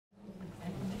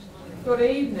Good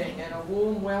evening and a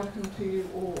warm welcome to you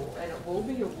all. And it will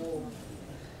be a warm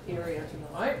area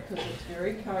tonight because it's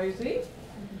very cosy.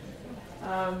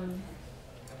 I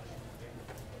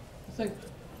think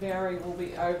Barry will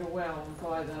be overwhelmed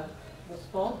by the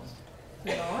response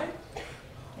tonight,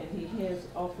 and he has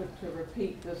offered to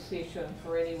repeat this session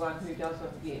for anyone who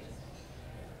doesn't get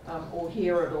or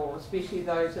hear it all, especially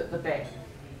those at the back.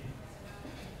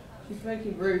 She's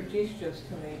making rude gestures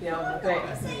to me down the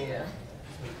back there.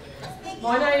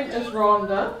 My name is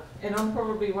Rhonda, and I'm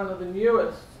probably one of the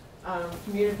newest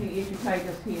community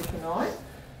educators here tonight.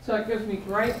 So it gives me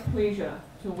great pleasure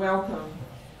to welcome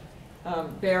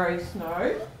Barry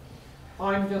Snow.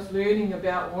 I'm just learning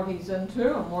about what he's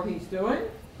into and what he's doing.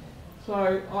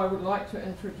 So I would like to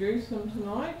introduce him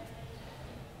tonight.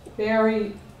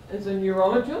 Barry is a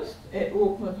neurologist at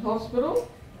Auckland Hospital.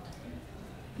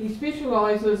 He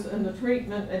specialises in the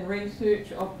treatment and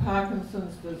research of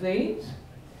Parkinson's disease.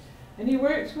 And he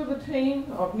works with a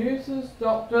team of nurses,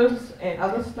 doctors and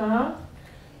other staff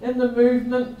in the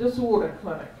Movement Disorder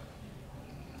Clinic.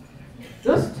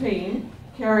 This team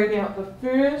carried out the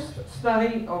first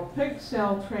study of pig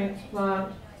cell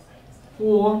transplant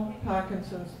for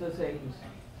Parkinson's disease.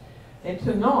 And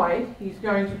tonight he's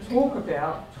going to talk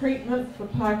about treatment for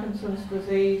Parkinson's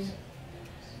disease,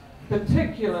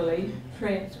 particularly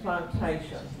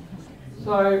transplantation.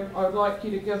 So I'd like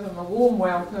you to give him a warm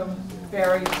welcome,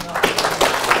 Barry Snow.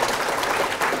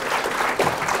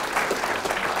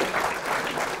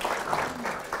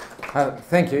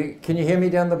 Thank you. Can you hear me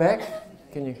down the back?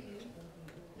 Can you?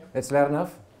 That's loud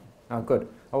enough? Oh, good.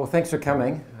 Oh, well, thanks for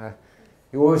coming.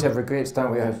 You always have regrets,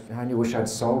 don't we? I only wish I'd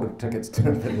sold tickets to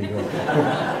the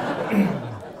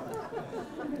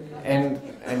and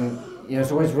you know,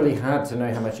 it's always really hard to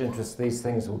know how much interest these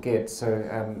things will get.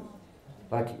 So,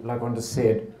 like Rhonda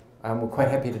said, we're quite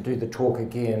happy to do the talk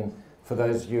again for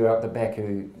those of you out the back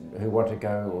who want to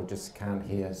go or just can't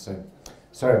hear. So,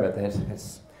 sorry about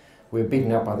that. We're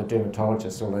beaten up by the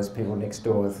dermatologists, all those people next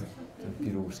door with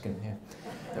beautiful skin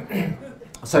here.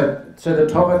 So the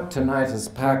topic tonight is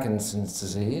Parkinson's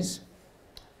disease,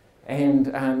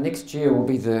 and next year will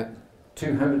be the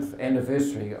 200th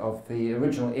anniversary of the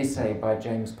original essay by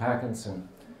James Parkinson.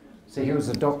 So he was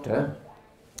a doctor,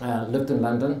 lived in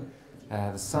London,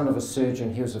 the son of a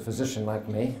surgeon. He was a physician like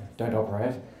me, don't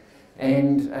operate,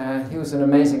 and he was an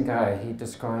amazing guy. He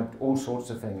described all sorts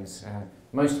of things,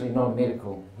 mostly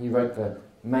non-medical. He wrote the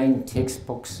main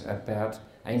textbooks about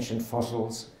ancient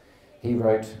fossils. He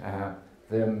wrote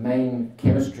the main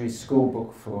chemistry school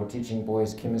book for teaching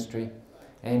boys chemistry,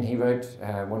 and he wrote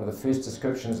one of the first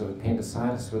descriptions of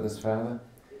appendicitis with his father.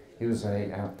 He was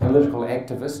a political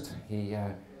activist. He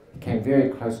came very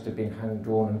close to being hung,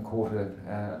 drawn and quartered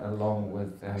along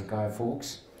with Guy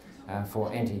Fawkes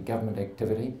for anti-government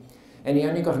activity, and he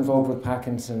only got involved with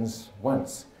Parkinson's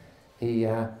once. He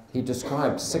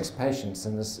described 6 patients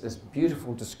in this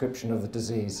beautiful description of the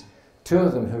disease. 2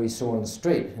 of them who he saw on the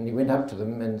street, and he went up to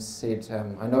them and said,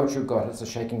 I know what you've got, it's a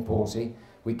shaking palsy,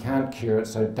 we can't cure it,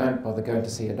 so don't bother going to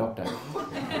see a doctor.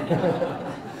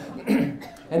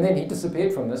 And then he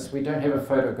disappeared from this. We don't have a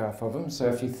photograph of him, so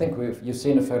if you think you've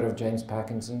seen a photo of James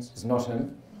Parkinson's, it's not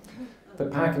him. The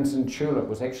Parkinson tulip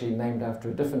was actually named after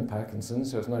a different Parkinson,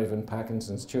 so it's not even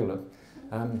Parkinson's tulip,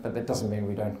 but that doesn't mean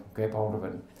we don't grab hold of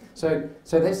it. So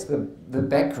that's the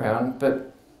background, but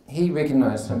he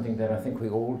recognised something that I think we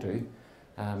all do.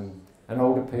 An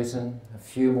older person, a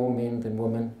few more men than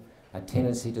women, a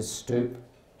tendency to stoop,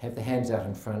 have the hands out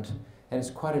in front, and it's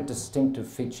quite a distinctive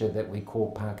feature that we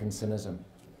call Parkinsonism.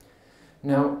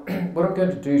 Now, what I'm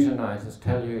going to do tonight is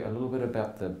tell you a little bit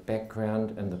about the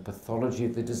background and the pathology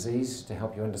of the disease to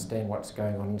help you understand what's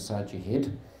going on inside your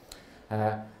head,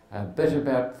 a bit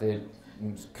about the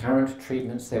current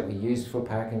treatments that we use for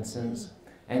Parkinson's,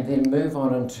 and then move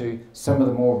on into some of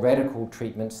the more radical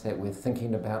treatments that we're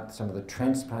thinking about, some of the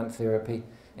transplant therapy.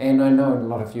 And I know a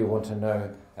lot of you want to know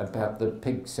about the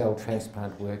pig cell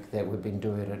transplant work that we've been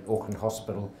doing at Auckland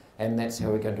Hospital, and that's how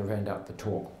we're going to round up the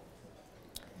talk.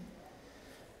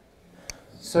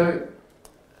 So,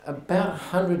 about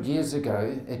 100 years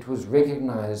ago, it was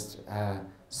recognised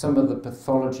some of the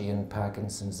pathology in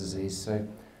Parkinson's disease. So,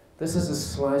 this is a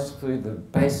slice through the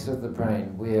base of the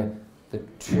brain where the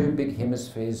 2 big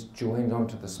hemispheres joined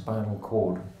onto the spinal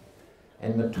cord.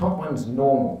 And the top one's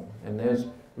normal, and there's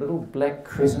little black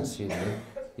crescents here.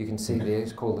 You can see there,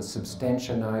 it's called the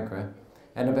substantia nigra.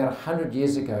 And about 100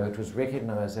 years ago, it was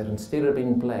recognised that instead of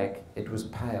being black, it was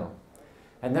pale.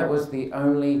 And that was the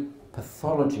only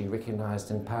pathology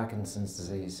recognised in Parkinson's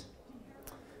disease.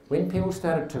 When people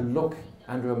started to look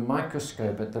under a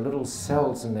microscope at the little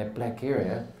cells in that black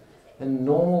area, In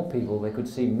normal people, they could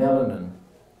see melanin.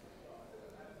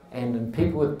 And in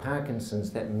people with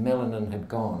Parkinson's, that melanin had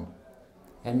gone.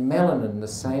 And melanin, the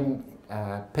same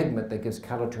pigment that gives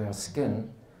colour to our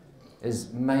skin,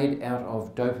 is made out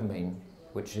of dopamine,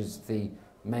 which is the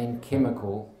main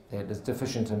chemical that is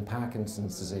deficient in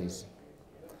Parkinson's disease.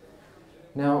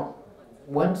 Now,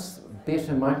 once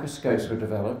better microscopes were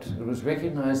developed, it was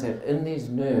recognised that in these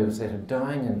nerves that are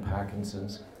dying in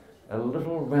Parkinson's are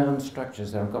little round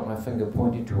structures that I've got my finger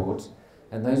pointing towards,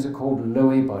 and those are called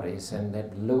Lewy bodies, and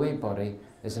that Lewy body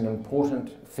is an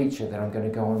important feature that I'm going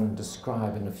to go on and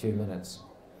describe in a few minutes.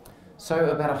 So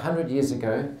about 100 years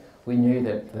ago, we knew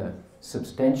that the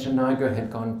substantia nigra had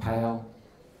gone pale,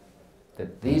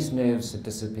 that these nerves had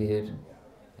disappeared,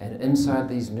 and inside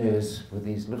these nerves were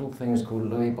these little things called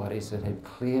Lewy bodies that had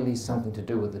clearly something to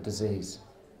do with the disease.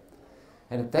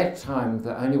 And at that time,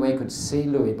 the only way you could see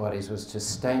Lewy bodies was to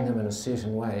stain them in a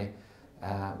certain way,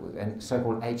 and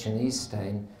so-called H&E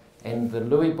stain, and the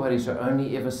Lewy bodies are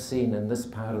only ever seen in this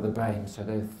part of the brain, so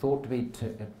they're thought to be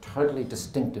totally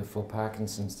distinctive for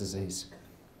Parkinson's disease.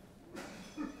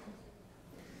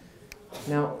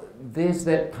 Now, there's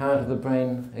that part of the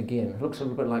brain again. It looks a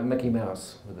little bit like Mickey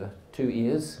Mouse with the two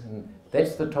ears, and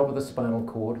that's the top of the spinal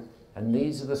cord, and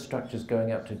these are the structures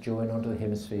going up to join onto the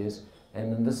hemispheres.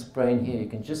 And in this brain here, you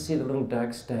can just see the little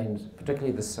dark stains,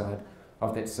 particularly this side,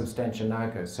 of that substantia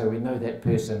nigra. So we know that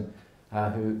person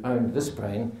who owned this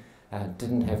brain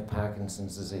didn't have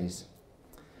Parkinson's disease.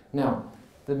 Now,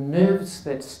 the nerves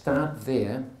that start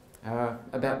there are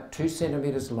about 2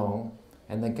 centimetres long,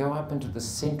 and they go up into the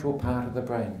central part of the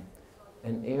brain,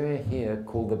 an area here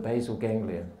called the basal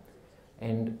ganglia.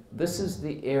 And this is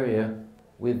the area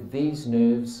where these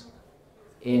nerves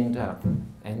end up.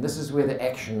 And this is where the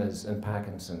action is in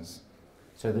Parkinson's.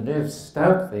 So the nerves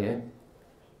start there,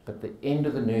 but the end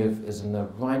of the nerve is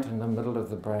right in the middle of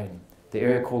the brain, the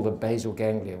area called the basal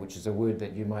ganglia, which is a word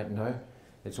that you might know.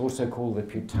 It's also called the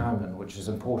putamen, which is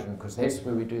important because that's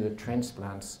where we do the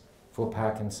transplants for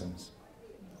Parkinson's.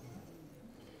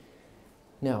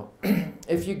 Now,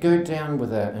 if you go down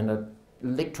with an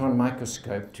electron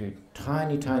microscope to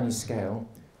tiny, tiny scale,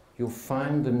 you'll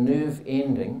find the nerve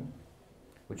ending,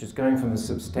 which is going from the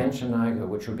substantia nigra,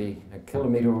 which will be a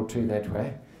kilometre or two that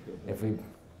way, if we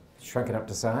shrunk it up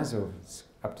to size, or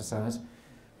up to size.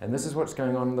 And this is what's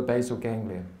going on in the basal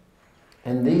ganglia.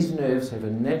 And these nerves have a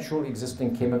natural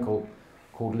existing chemical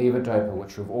called levodopa,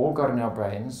 which we've all got in our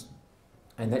brains,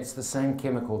 and that's the same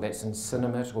chemical that's in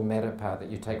cinnamate or matterpart that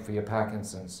you take for your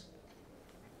Parkinson's.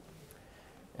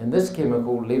 And this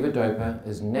chemical, levodopa,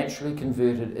 is naturally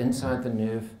converted inside the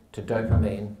nerve to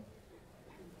dopamine.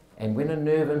 And when a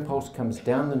nerve impulse comes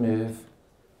down the nerve,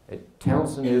 it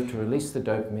tells the nerve to release the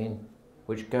dopamine,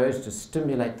 which goes to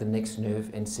stimulate the next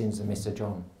nerve and sends a message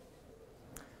on.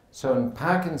 So in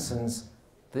Parkinson's,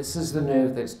 this is the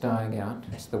nerve that's dying out.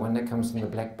 It's the one that comes from the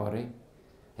black body.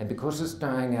 And because it's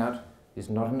dying out, there's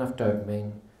not enough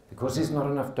dopamine. Because there's not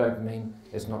enough dopamine,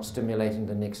 it's not stimulating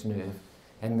the next nerve.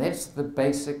 And that's the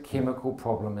basic chemical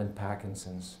problem in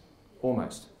Parkinson's.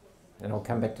 Almost. And I'll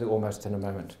come back to almost in a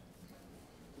moment.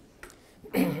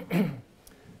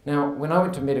 Now, when I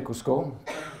went to medical school,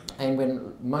 and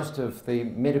when most of the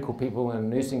medical people and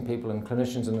nursing people and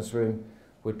clinicians in this room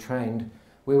were trained,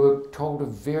 we were told a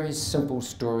very simple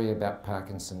story about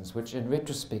Parkinson's, which in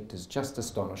retrospect is just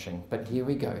astonishing, but here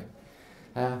we go.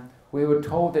 We were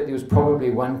told that there was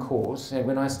probably one cause, and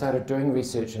when I started doing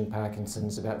research in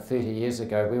Parkinson's about 30 years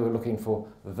ago, we were looking for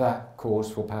the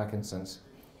cause for Parkinson's.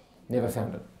 Never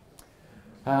found it.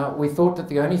 We thought that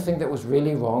the only thing that was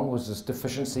really wrong was this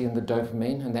deficiency in the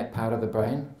dopamine in that part of the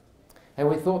brain. And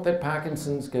we thought that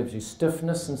Parkinson's gives you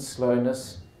stiffness and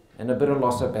slowness and a bit of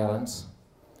loss of balance.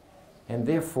 And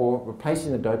therefore,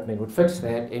 replacing the dopamine would fix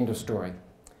that, end of story.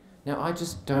 Now, I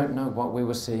just don't know what we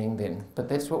were seeing then, but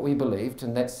that's what we believed,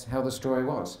 and that's how the story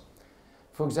was.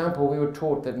 For example, we were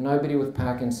taught that nobody with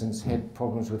Parkinson's had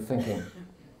problems with thinking.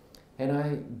 And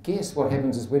I guess what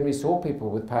happens is when we saw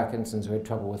people with Parkinson's who had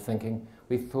trouble with thinking,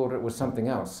 we thought it was something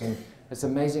else. And it's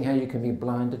amazing how you can be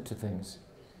blinded to things.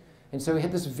 And so we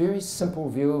had this very simple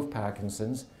view of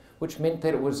Parkinson's, which meant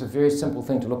that it was a very simple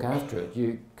thing to look after it.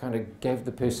 You kind of gave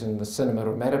the person the cinnamon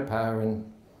or matterpart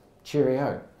and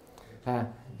cheerio.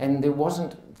 And there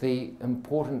wasn't the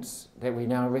importance that we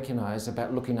now recognise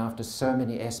about looking after so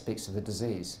many aspects of the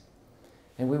disease.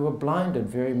 And we were blinded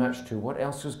very much to what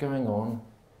else was going on,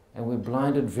 and we were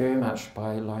blinded very much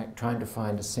by trying to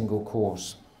find a single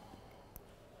cause.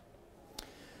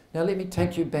 Now let me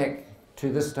take you back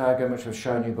to this diagram which I've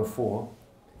shown you before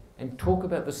and talk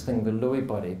about this thing, the Lewy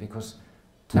body, because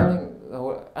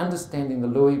understanding the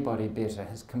Lewy body better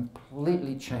has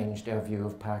completely changed our view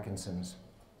of Parkinson's.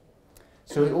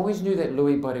 So we always knew that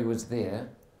Lewy body was there,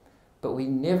 but we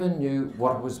never knew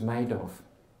what it was made of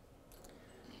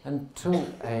until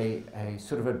a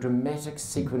sort of a dramatic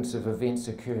sequence of events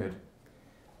occurred.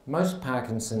 Most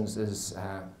Parkinson's is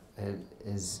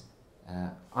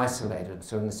isolated,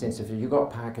 so in the sense if you've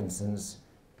got Parkinson's,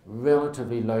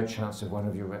 relatively low chance of one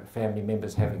of your family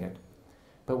members having it.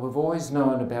 But we've always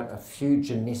known about a few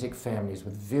genetic families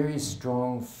with very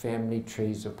strong family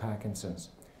trees of Parkinson's.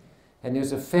 And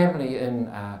there's a family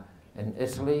in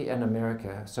Italy and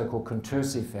America, so-called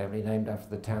Contursi family, named after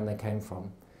the town they came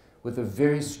from, with a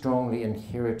very strongly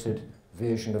inherited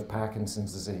version of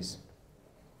Parkinson's disease.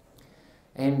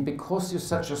 And because there's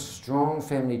such a strong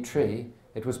family tree,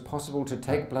 it was possible to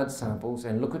take blood samples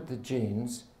and look at the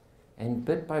genes, and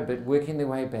bit by bit, working their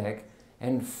way back,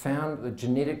 and found the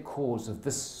genetic cause of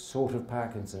this sort of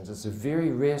Parkinson's. It's a very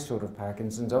rare sort of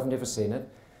Parkinson's. I've never seen it,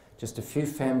 just a few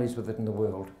families with it in the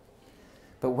world.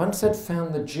 But once they'd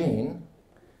found the gene,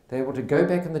 they were able to go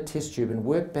back in the test tube and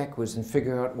work backwards and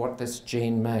figure out what this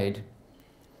gene made.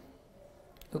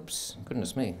 Oops,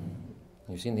 goodness me.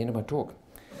 You've seen the end of my talk.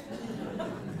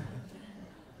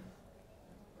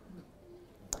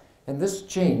 And this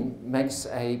gene makes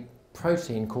a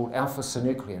protein called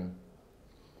alpha-synuclein.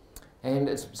 And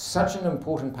it's such an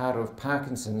important part of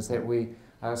Parkinson's that we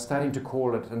are starting to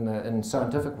call it in the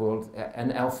scientific world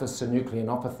an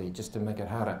alpha-synucleinopathy, just to make it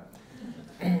harder.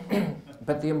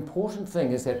 But the important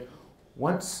thing is that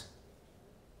once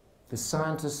the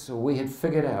scientists, or we had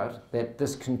figured out that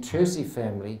this Contursi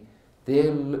family,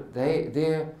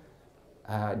 their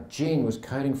gene was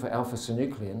coding for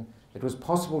alpha-synuclein, it was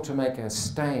possible to make a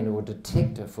stain or a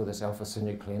detector for this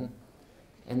alpha-synuclein.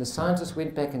 And the scientists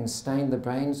went back and stained the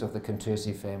brains of the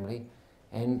Contursi family,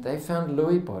 and they found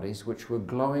Lewy bodies which were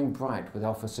glowing bright with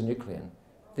alpha-synuclein.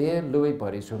 Their Lewy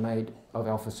bodies were made of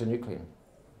alpha-synuclein.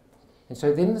 And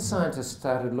so then the scientists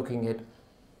started looking at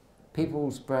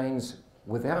people's brains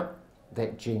without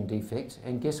that gene defect,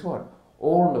 and guess what?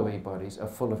 All Lewy bodies are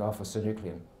full of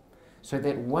alpha-synuclein. So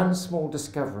that one small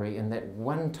discovery in that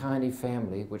one tiny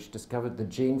family, which discovered the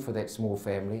gene for that small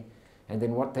family, and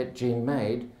then what that gene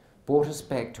made, brought us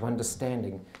back to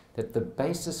understanding that the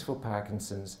basis for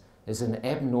Parkinson's is an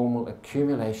abnormal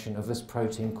accumulation of this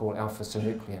protein called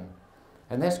alpha-synuclein.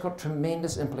 And that's got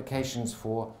tremendous implications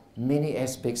for many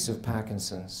aspects of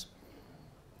Parkinson's.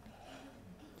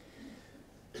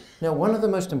 Now, one of the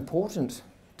most important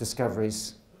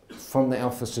discoveries from the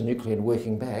alpha-synuclein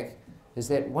working back is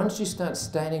that once you start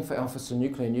staining for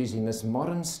alpha-synuclein using this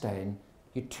modern stain,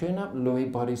 you turn up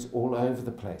Lewy bodies all over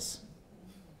the place,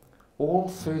 all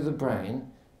through the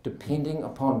brain, depending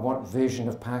upon what version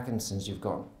of Parkinson's you've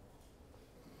got.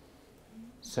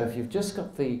 So if you've just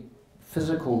got the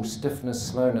physical stiffness,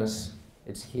 slowness,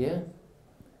 it's here.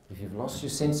 If you've lost your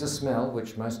sense of smell,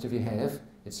 which most of you have,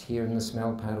 it's here in the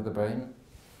smell part of the brain.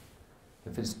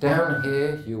 If it's down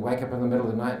here, you wake up in the middle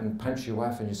of the night and punch your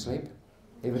wife in your sleep.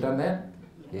 Ever done that?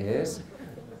 Yes.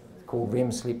 It's called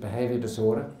REM sleep behavior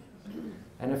disorder.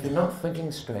 And if you're not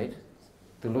thinking straight,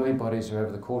 the Lewy bodies are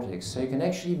over the cortex. So you can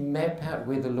actually map out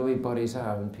where the Lewy bodies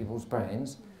are in people's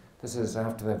brains. This is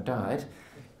after they've died.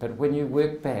 But when you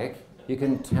work back, you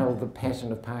can tell the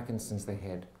pattern of Parkinson's they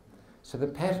had. So the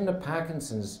pattern of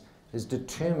Parkinson's is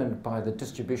determined by the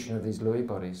distribution of these Lewy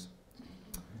bodies.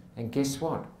 And guess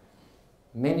what?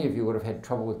 Many of you would have had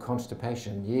trouble with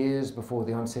constipation years before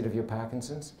the onset of your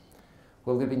Parkinson's.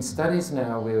 Well, there have been studies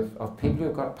now of people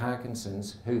who've got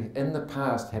Parkinson's who in the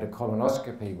past had a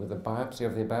colonoscopy with a biopsy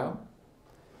of their bowel.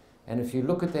 And if you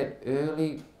look at that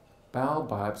early bowel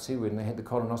biopsy when they had the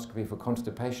colonoscopy for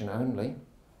constipation only,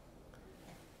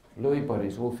 Lewy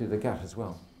bodies all through the gut as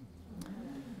well.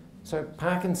 So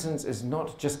Parkinson's is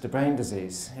not just a brain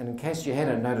disease, and in case you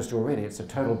hadn't noticed already, it's a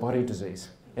total body disease.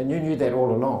 And you knew that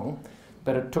all along,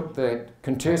 but it took the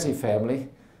Contursi family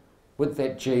with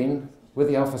that gene, with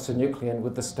the alpha-synuclein,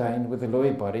 with the stain, with the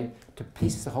Lewy body, to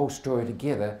piece the whole story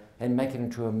together and make it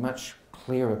into a much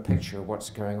clearer picture of what's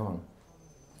going on.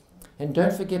 And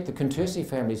don't forget the Contursi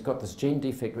family's got this gene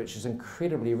defect which is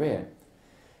incredibly rare.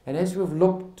 And as we've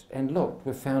looked and looked,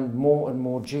 we've found more and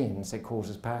more genes that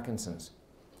causes Parkinson's.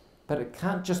 But it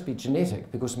can't just be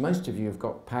genetic, because most of you have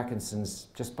got Parkinson's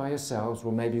just by yourselves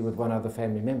or maybe with one other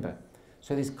family member.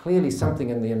 So there's clearly something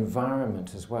in the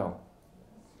environment as well.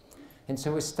 And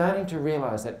so we're starting to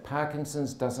realize that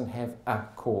Parkinson's doesn't have a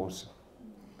cause.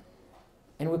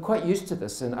 And we're quite used to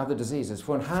this in other diseases.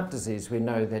 For in heart disease, we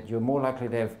know that you're more likely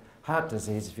to have heart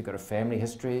disease if you've got a family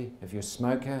history, if you're a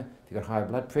smoker, if you've got high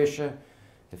blood pressure,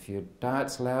 if your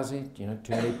diet's lousy, you know,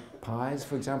 too many pies,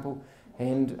 for example,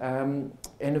 and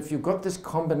if you've got this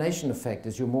combination of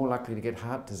factors, you're more likely to get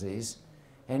heart disease.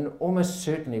 And almost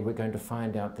certainly we're going to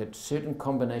find out that certain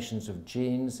combinations of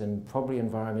genes and probably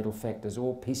environmental factors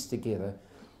all pieced together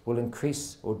will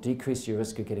increase or decrease your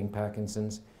risk of getting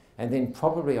Parkinson's. And then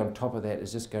probably on top of that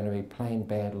is just going to be plain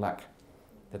bad luck,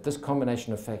 that this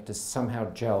combination of factors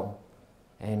somehow gel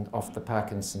and off the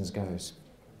Parkinson's goes.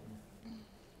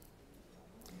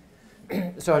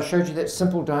 So I showed you that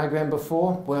simple diagram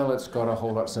before. Well, it's got a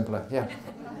whole lot simpler, yeah.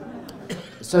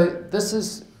 So this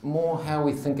is more how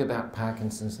we think about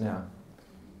Parkinson's now.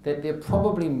 That there are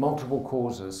probably multiple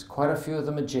causes. Quite a few of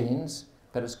them are genes,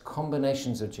 but it's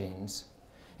combinations of genes.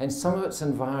 And some of it's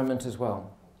environment as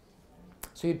well.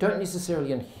 So you don't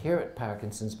necessarily inherit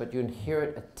Parkinson's, but you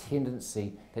inherit a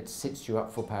tendency that sets you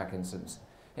up for Parkinson's.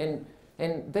 And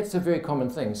that's a very common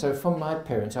thing. So from my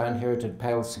parents, I inherited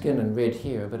pale skin and red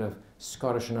hair, a bit of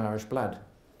Scottish and Irish blood.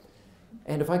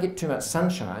 And if I get too much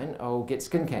sunshine, I'll get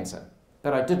skin cancer.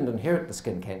 But I didn't inherit the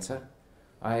skin cancer.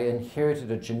 I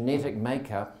inherited a genetic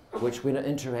makeup which, when it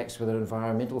interacts with an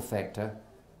environmental factor,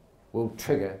 will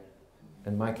trigger,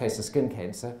 in my case, a skin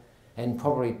cancer, and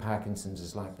probably Parkinson's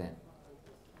is like that.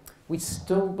 We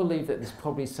still believe that there's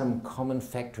probably some common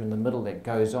factor in the middle that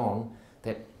goes on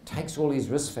that takes all these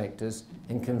risk factors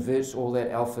and converts all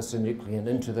that alpha-synuclein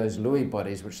into those Lewy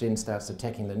bodies, which then starts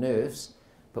attacking the nerves.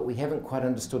 But we haven't quite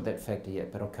understood that factor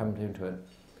yet, but I'll come into it.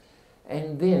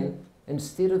 And then,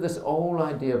 instead of this old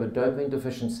idea of a dopamine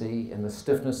deficiency and the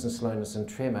stiffness and slowness and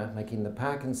tremor making the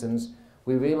Parkinson's,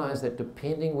 we realize that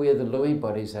depending where the Lewy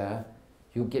bodies are,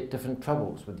 you'll get different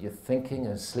troubles with your thinking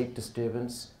and sleep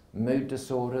disturbance, mood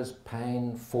disorders,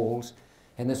 pain, falls,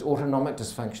 and this autonomic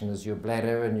dysfunction is your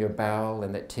bladder and your bowel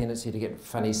and that tendency to get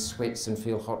funny sweats and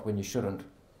feel hot when you shouldn't.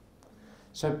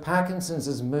 So Parkinson's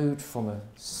has moved from a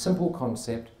simple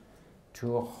concept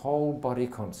to a whole body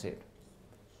concept.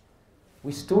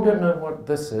 We still don't know what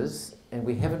this is, and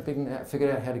we haven't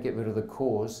figured out how to get rid of the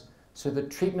cause, so the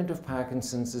treatment of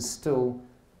Parkinson's is still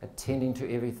attending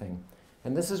to everything.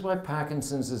 And this is why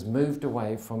Parkinson's has moved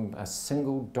away from a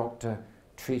single doctor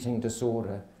treating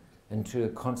disorder into a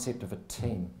concept of a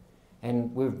team.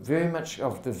 And we're very much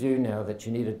of the view now that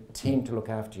you need a team to look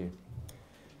after you.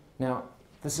 Now,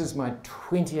 this is my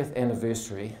 20th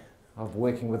anniversary of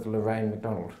working with Lorraine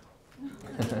McDonald.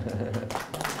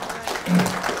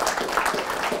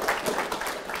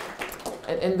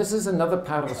 And this is another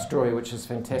part of the story which is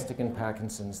fantastic in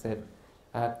Parkinson's,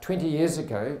 that 20 years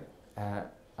ago, I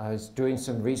was doing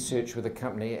some research with a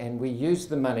company and we used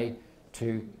the money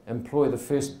to employ the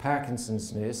first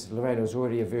Parkinson's nurse. Lorraine was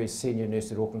already a very senior nurse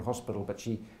at Auckland Hospital, but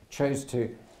she chose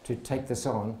to take this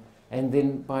on. And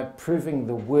then by proving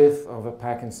the worth of a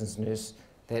Parkinson's nurse,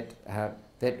 that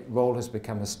role has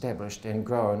become established and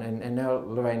grown. And now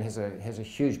Lorraine has a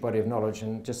huge body of knowledge,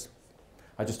 and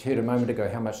I just heard a moment ago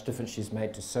how much difference she's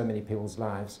made to so many people's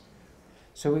lives.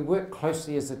 So we work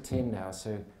closely as a team now.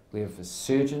 So we have a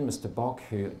surgeon, Mr. Bock,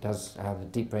 who does the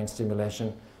deep brain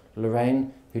stimulation,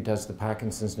 Lorraine, who does the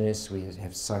Parkinson's nurse, we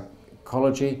have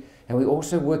psychology, and we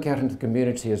also work out into the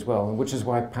community as well, which is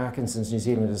why Parkinson's New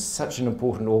Zealand is such an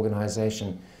important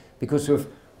organisation, because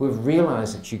we've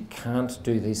realised that you can't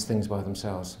do these things by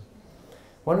themselves.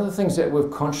 One of the things that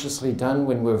we've consciously done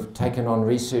when we've taken on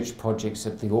research projects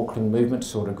at the Auckland Movement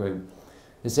Disorder Group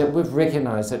is that we've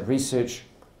recognised that research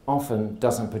often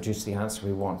doesn't produce the answer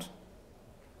we want.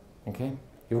 Okay?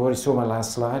 You already saw my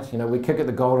last slide. You know, we kick at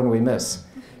the goal and we miss.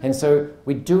 And so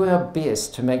we do our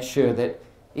best to make sure that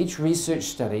each research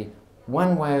study,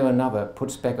 one way or another,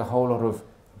 puts back a whole lot of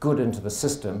good into the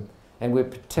system. And we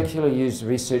particularly use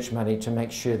research money to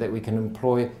make sure that we can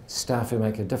employ staff who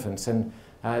make a difference. And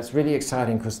it's really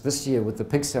exciting because this year with the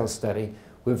pig cell study,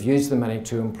 we've used the money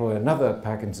to employ another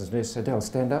Parkinson's nurse. Adele,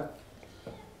 stand up.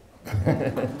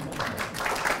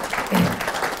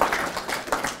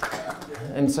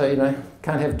 And so, you know,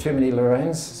 can't have too many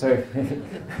Lorraines. So,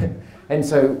 and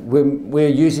so we're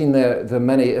using the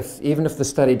money, even if the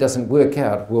study doesn't work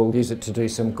out, we'll use it to do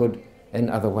some good in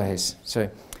other ways. So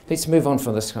let's move on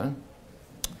from this one.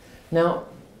 Now,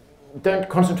 don't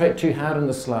concentrate too hard on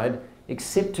the slide,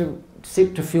 except to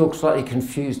feel slightly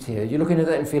confused here. You're looking at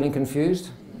that and feeling confused?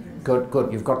 Good,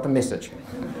 good, you've got the message.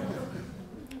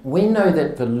 We know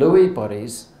that the Lewy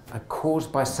bodies are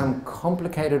caused by some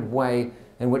complicated way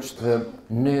in which the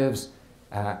nerves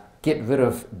get rid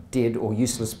of dead or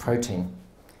useless protein.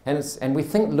 And we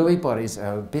think Lewy bodies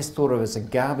are best thought of as a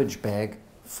garbage bag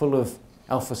full of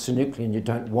alpha-synuclein you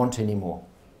don't want anymore,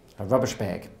 a rubbish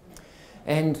bag.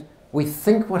 And we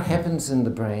think what happens in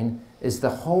the brain is the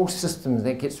whole system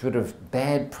that gets rid of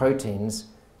bad proteins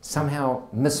somehow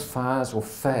misfires or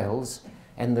fails,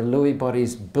 and the Lewy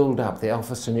bodies build up, the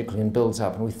alpha-synuclein builds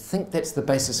up, and we think that's the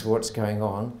basis of what's going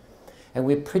on, and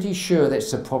we're pretty sure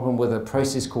that's a problem with a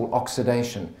process called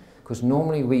oxidation, because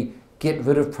normally we get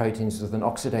rid of proteins with an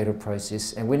oxidative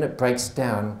process, and when it breaks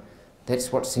down,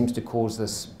 that's what seems to cause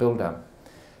this build-up.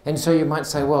 And so you might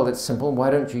say, well, it's simple, why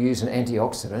don't you use an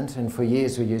antioxidant? And for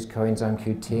years we used coenzyme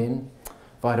Q10,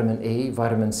 vitamin E,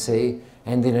 vitamin C,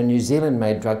 and then a New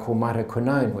Zealand-made drug called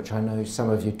mitoquinone, which I know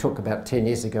some of you took about 10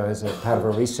 years ago as a part of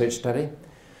a research study.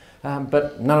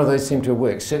 But none of those seem to have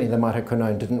worked. Certainly the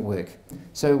mitoquinone didn't work.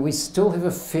 So we still have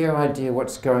a fair idea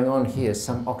what's going on here,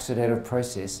 some oxidative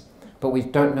process, but we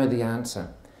don't know the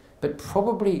answer. But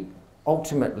probably,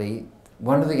 ultimately,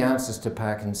 one of the answers to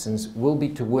Parkinson's will be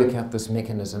to work out this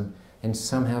mechanism and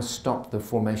somehow stop the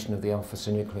formation of the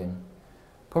alpha-synuclein.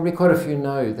 Probably quite a few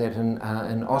know that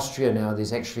in Austria now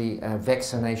there's actually a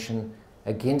vaccination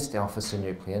against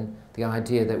alpha-synuclein, the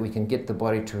idea that we can get the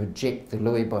body to reject the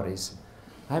Lewy bodies.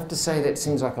 I have to say that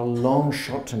seems like a long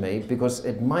shot to me, because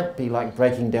it might be like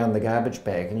breaking down the garbage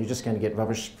bag and you're just going to get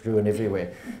rubbish strewn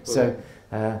everywhere. So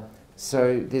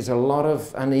there's a lot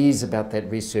of unease about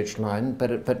that research line,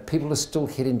 but people are still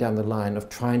heading down the line of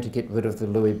trying to get rid of the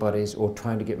Lewy bodies or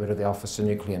trying to get rid of the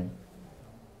alpha-synuclein.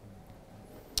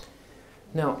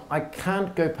 Now, I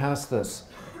can't go past this.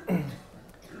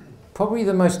 Probably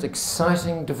the most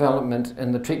exciting development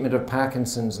in the treatment of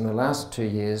Parkinson's in the last 2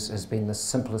 years has been the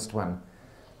simplest one,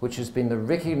 which has been the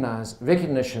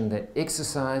recognition that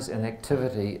exercise and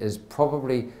activity is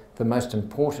probably the most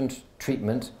important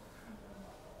treatment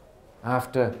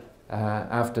after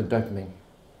dopamine.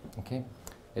 Okay?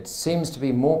 It seems to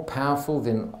be more powerful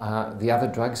than the other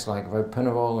drugs like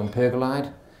ropinirole and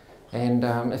pergolide. And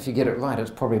if you get it right, it's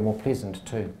probably more pleasant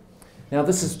too. Now,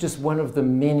 this is just one of the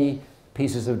many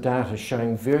pieces of data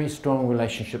showing very strong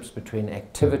relationships between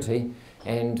activity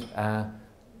and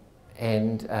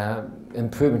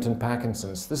improvement in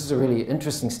Parkinson's. This is a really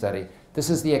interesting study. This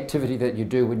is the activity that you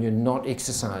do when you're not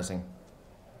exercising.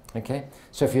 Okay?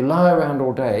 So if you lie around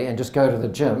all day and just go to the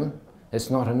gym, it's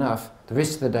not enough. The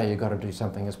rest of the day you've got to do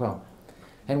something as well.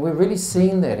 And we're really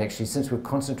seeing that actually since we've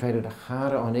concentrated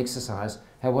harder on exercise,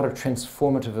 what a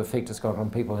transformative effect it's got on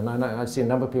people. And I see a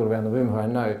number of people around the room who I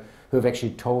know who have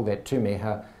actually told that to me,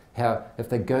 how if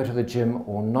they go to the gym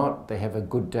or not, they have a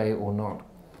good day or not.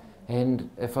 And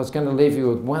if I was going to leave you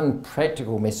with one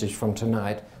practical message from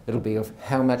tonight, it'll be of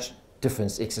how much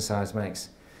difference exercise makes.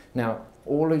 Now,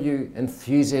 all of you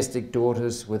enthusiastic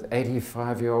daughters with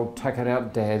 85-year-old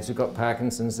tuck-it-out dads who've got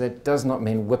Parkinson's, that does not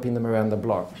mean whipping them around the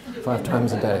block 5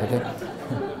 times a day, okay?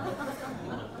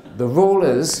 The rule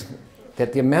is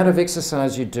that the amount of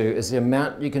exercise you do is the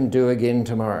amount you can do again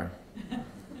tomorrow,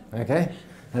 okay?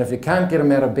 And if you can't get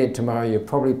them out of bed tomorrow, you've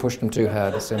probably pushed them too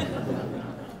hard. So.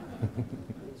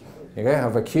 Okay,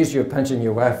 I've accused you of punching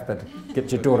your wife, but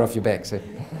get your daughter off your back. So.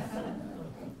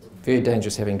 Very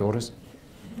dangerous having daughters.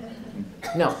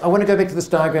 Now, I want to go back to this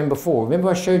diagram before. Remember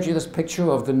I showed you this picture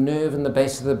of the nerve in the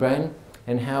base of the brain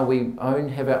and how we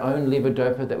have our own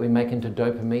levodopa that we make into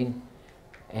dopamine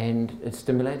and it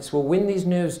stimulates? Well, when these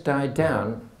nerves die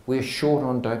down, we're short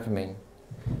on dopamine.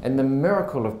 And the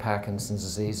miracle of Parkinson's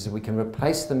disease is we can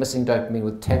replace the missing dopamine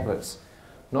with tablets,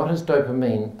 not as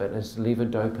dopamine, but as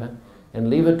levodopa. And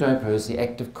levodopa is the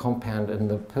active compound in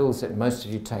the pills that most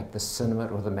of you take, the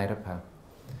Cinnamate or the Matapar.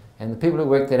 And the people who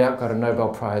worked that out got a Nobel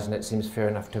Prize, and that seems fair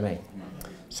enough to me.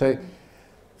 So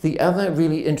the other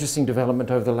really interesting development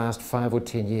over the last 5 or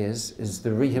 10 years is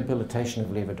the rehabilitation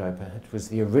of levodopa. It was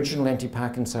the original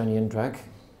anti-Parkinsonian drug,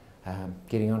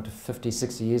 getting on to 50,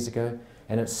 60 years ago,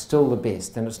 and it's still the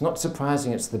best. And it's not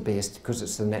surprising it's the best because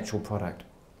it's the natural product.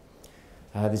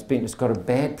 It's got a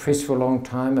bad press for a long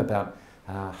time about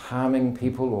harming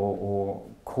people or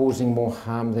causing more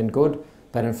harm than good.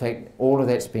 But in fact, all of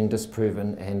that's been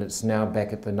disproven, and it's now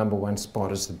back at the #1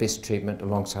 spot as the best treatment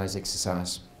alongside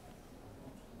exercise.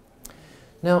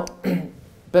 Now,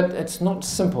 but it's not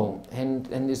simple, and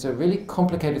there's a really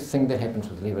complicated thing that happens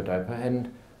with levodopa,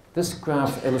 and this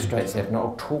graph illustrates that, and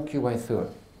I'll talk you way through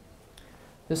it.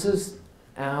 This is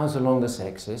hours along this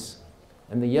axis,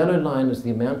 and the yellow line is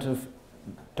the amount of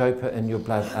dopa in your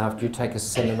blood after you take a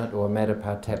Cinnamate or a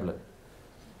Matapar tablet.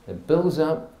 It builds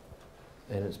up,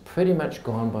 and it's pretty much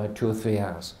gone by 2 or 3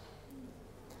 hours.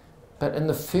 But in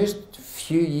the first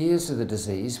few years of the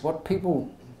disease, what people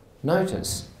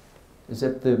notice is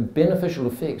that the beneficial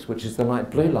effects, which is the light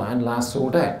blue line, lasts all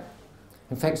day.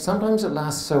 In fact, sometimes it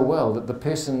lasts so well that the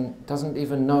person doesn't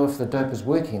even know if the dope is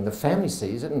working. The family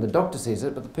sees it and the doctor sees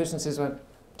it, but the person says, I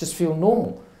just feel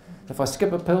normal. If I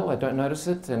skip a pill, I don't notice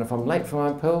it, and if I'm late for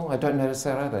my pill, I don't notice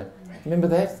that either. Remember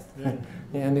that?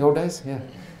 Yeah, in the old days? Yeah.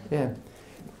 Yeah.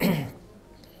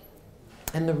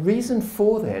 And the reason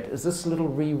for that is this little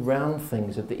round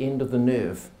things at the end of the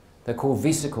nerve. They're called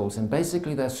vesicles, and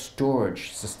basically they're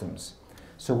storage systems.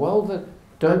 So while the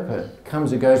dopa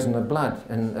comes and goes in the blood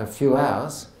in a few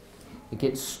hours, it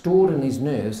gets stored in these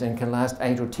nerves and can last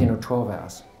 8 or 10 or 12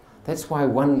 hours. That's why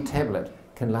one tablet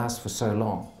can last for so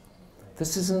long.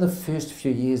 This is in the first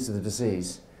few years of the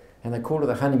disease, and they call it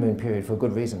the honeymoon period for a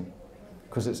good reason,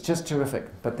 because it's just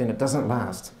terrific, but then it doesn't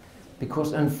last.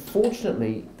 Because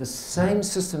unfortunately, the same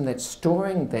system that's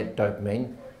storing that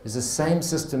dopamine is the same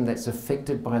system that's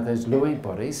affected by those Lewy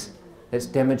bodies that's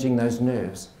damaging those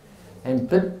nerves. And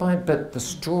bit by bit, the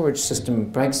storage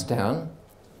system breaks down,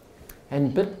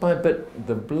 and bit by bit,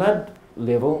 the blood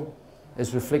level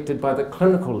is reflected by the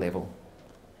clinical level.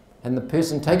 And the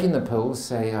person taking the pills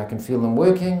say, I can feel them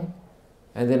working,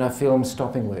 and then I feel them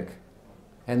stopping work.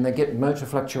 And they get motor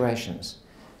fluctuations.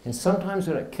 And sometimes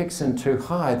when it kicks in too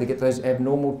high, they get those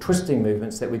abnormal twisting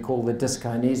movements that we call the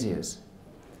dyskinesias.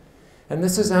 And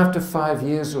this is after 5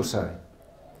 years or so.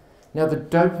 Now the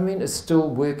dopamine is still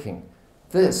working.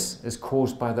 This is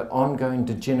caused by the ongoing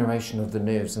degeneration of the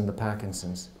nerves in the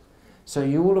Parkinson's. So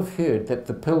you will have heard that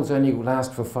the pills only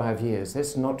last for 5 years.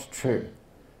 That's not true.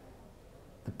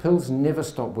 The pills never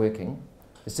stop working.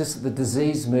 It's just that the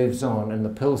disease moves on and the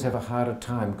pills have a harder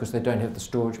time because they don't have the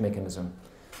storage mechanism.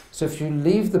 So if you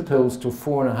leave the pills till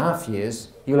 4.5 years,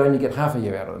 you'll only get half a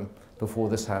year out of them before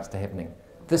this starts to happening.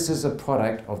 This is a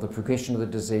product of the progression of the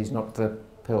disease, not the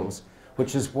pills,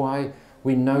 which is why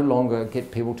we no longer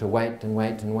get people to wait and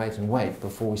wait and wait and wait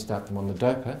before we start them on the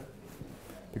dopa,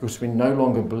 because we no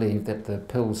longer believe that the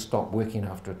pills stop working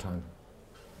after a time.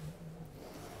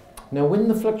 Now when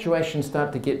the fluctuations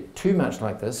start to get too much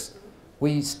like this,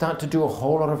 we start to do a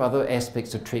whole lot of other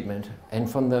aspects of treatment, and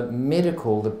from the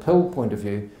medical, the pill point of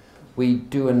view, we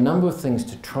do a number of things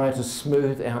to try to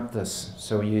smooth out this.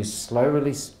 So we use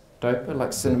slow-release dopa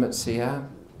like Cinnamate CR.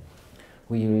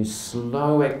 We use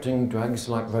slow-acting drugs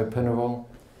like ropinirole.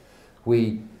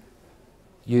 We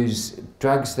use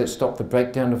drugs that stop the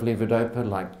breakdown of levodopa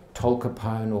like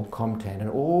tolcapone or Comtan. And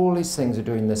all these things are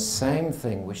doing the same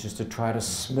thing, which is to try to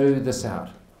smooth this out.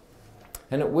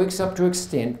 And it works up to an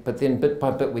extent, but then bit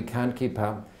by bit we can't keep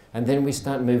up. And then we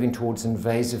start moving towards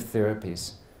invasive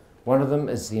therapies. One of them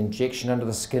is the injection under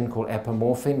the skin called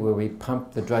apomorphine, where we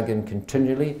pump the drug in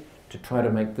continually to try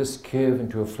to make this curve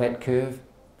into a flat curve.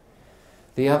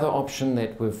 The other option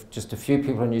that just a few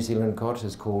people in New Zealand got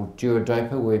is called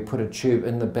duodopa, where we put a tube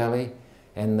in the belly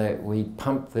and we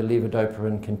pump the levodopa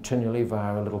in continually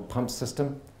via a little pump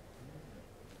system.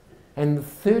 And the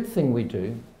third thing we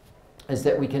do is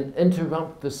that we can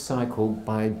interrupt the cycle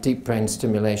by deep brain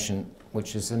stimulation,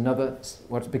 which is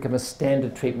what's become a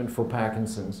standard treatment for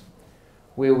Parkinson's,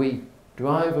 where we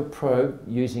drive a probe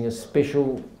using a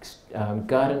special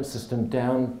guidance system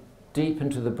down deep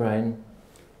into the brain,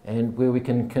 and where we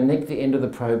can connect the end of the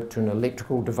probe to an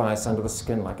electrical device under the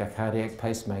skin like a cardiac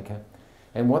pacemaker.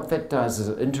 And what that does is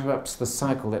it interrupts the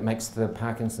cycle that makes the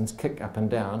Parkinson's kick up and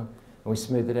down, and we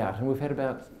smooth it out. And we've had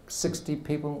about 60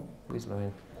 people,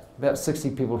 about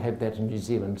 60 people have that in New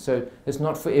Zealand. So it's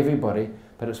not for everybody,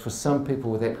 but it's for some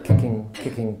people with that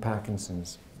kicking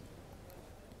Parkinson's.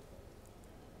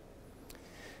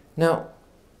 Now,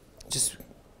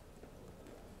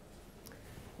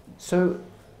 so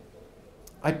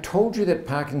I told you that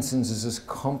Parkinson's is this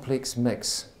complex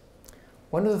mix.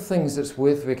 One of the things that's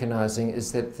worth recognizing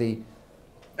is that the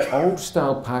old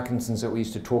style Parkinson's that we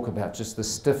used to talk about, just the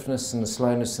stiffness and the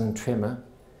slowness and tremor,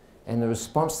 and the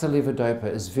response to levodopa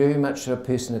is very much a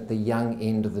person at the young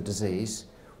end of the disease,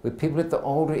 where people at the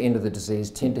older end of the disease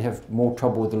tend to have more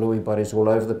trouble with the Lewy bodies all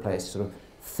over the place, sort of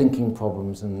thinking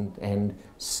problems and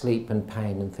sleep and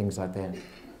pain and things like that.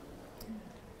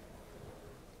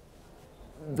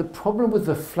 The problem with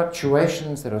the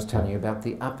fluctuations that I was telling you about,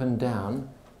 the up and down,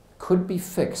 could be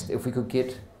fixed if we could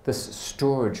get this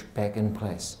storage back in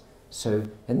place. So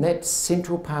in that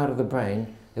central part of the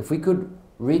brain, if we could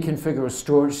reconfigure a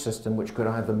storage system which could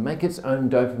either make its own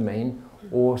dopamine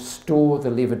or store the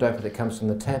levodopa that comes from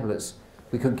the tablets,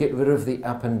 we could get rid of the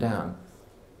up and down,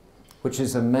 which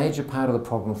is a major part of the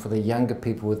problem for the younger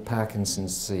people with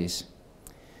Parkinson's disease.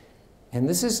 And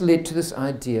this has led to this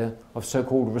idea of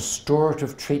so-called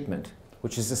restorative treatment,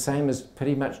 which is the same as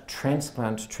pretty much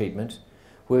transplant treatment,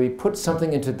 where we put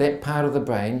something into that part of the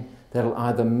brain that'll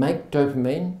either make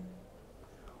dopamine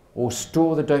or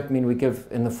store the dopamine we give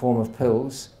in the form of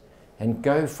pills, and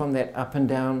go from that up and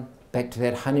down back to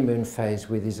that honeymoon phase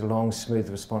where there's a long, smooth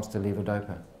response to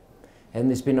levodopa. And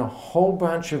there's been a whole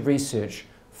branch of research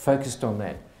focused on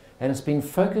that. and it's been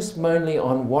focused mainly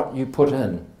on what you put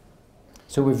in.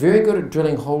 So we're very good at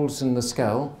drilling holes in the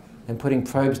skull and putting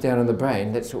probes down in the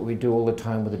brain. That's what we do all the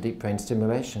time with the deep brain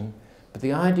stimulation. But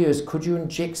the idea is, could you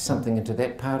inject something into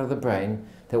that part of the brain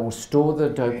that will store the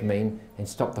dopamine and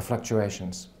stop the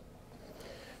fluctuations?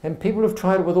 And people have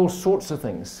tried it with all sorts of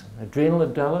things. Adrenal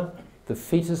adella, the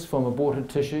fetus from aborted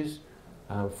tissues,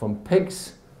 from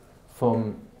pigs,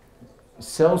 from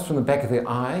cells from the back of the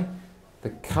eye. The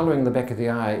colouring in the back of the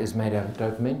eye is made out of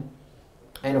dopamine.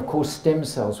 And of course stem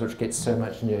cells, which get so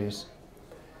much news.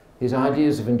 There's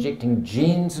ideas of injecting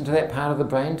genes into that part of the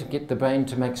brain to get the brain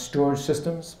to make storage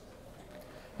systems.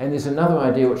 And there's another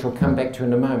idea, which we'll come back to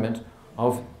in a moment,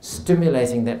 of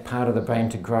stimulating that part of the brain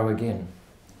to grow again.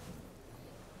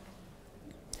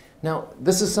 Now,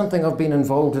 this is something I've been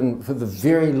involved in for the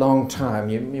very long time.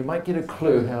 You might get a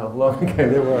clue how long ago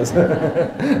that was.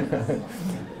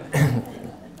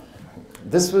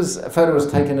 A photo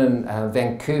was taken in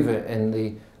Vancouver in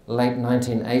the late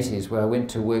 1980s, where I went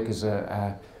to work as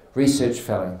a research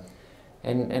fellow.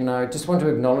 And I just want to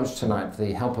acknowledge tonight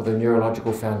the help of the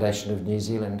Neurological Foundation of New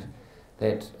Zealand,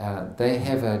 that they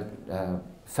have a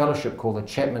fellowship called the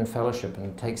Chapman Fellowship, and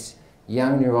it takes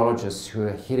young neurologists who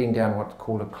are heading down what's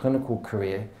called a clinical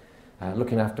career,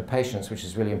 looking after patients, which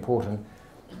is really important.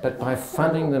 But by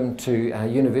funding them to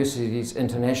universities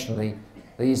internationally,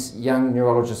 these young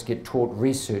neurologists get taught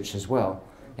research as well.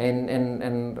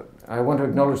 And I want to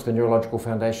acknowledge the Neurological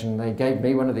Foundation. They gave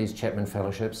me one of these Chapman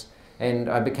Fellowships, and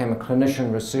I became a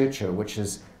clinician researcher, which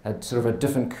is a sort of a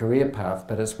different career path,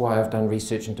 but it's why I've done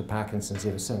research into Parkinson's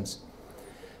ever since.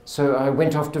 So I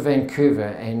went off to Vancouver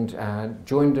and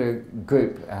joined a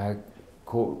group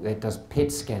that does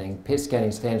PET scanning. PET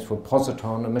scanning stands for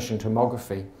positron emission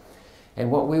tomography.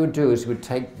 And what we would do is we would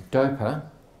take DOPA,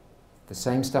 the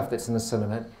same stuff that's in the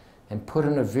Cinemat, and put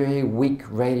in a very weak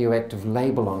radioactive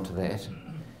label onto that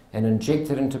and inject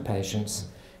it into patients,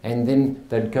 and then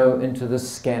they'd go into this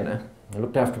scanner,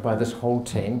 looked after by this whole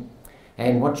team.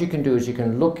 And what you can do is you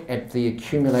can look at the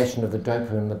accumulation of the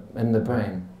DOPA in the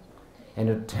brain. And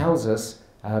it tells us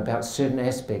about certain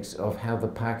aspects of how the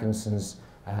Parkinson's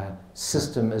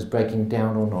system is breaking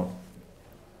down or not.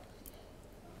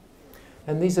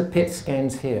 And these are PET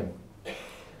scans here.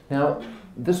 Now,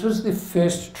 this was the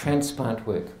first transplant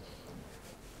work.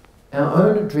 Our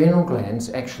own adrenal glands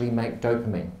actually make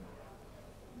dopamine.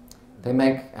 They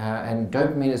make, and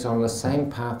dopamine is on the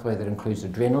same pathway that includes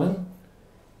adrenaline,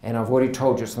 and I've already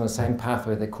told you it's on the same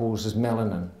pathway that causes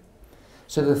melanin.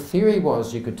 So the theory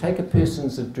was you could take a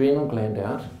person's adrenal gland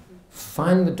out,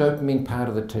 find the dopamine part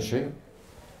of the tissue,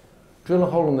 drill a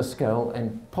hole in the skull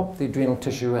and pop the adrenal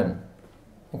tissue in.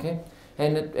 Okay?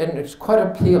 And it's quite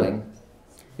appealing.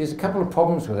 There's a couple of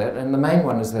problems with it, and the main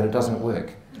one is that it doesn't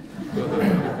work.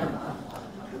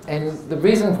 And the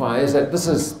reason why is that this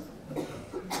is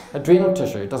adrenal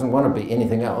tissue. It doesn't want to be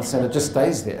anything else, and it just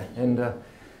stays there.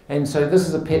 And so this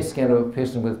is a PET scan of a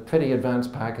person with pretty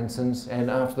advanced Parkinson's, and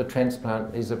after the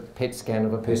transplant is a PET scan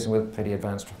of a person with pretty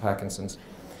advanced Parkinson's.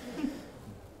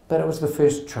 But it was the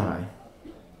first try.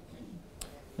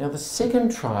 Now the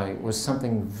second try was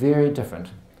something very different,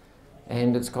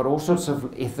 and it's got all sorts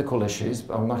of ethical issues.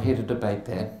 I'm not here to debate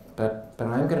that, but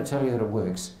I'm going to tell you that it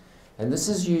works. And this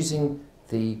is using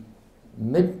the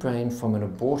midbrain from an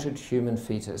aborted human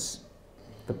fetus,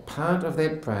 the part of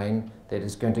that brain that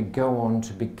is going to go on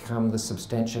to become the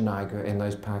substantia nigra in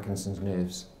those Parkinson's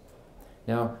nerves.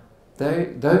 Now,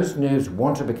 those nerves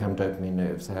want to become dopamine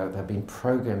nerves. They've been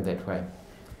programmed that way.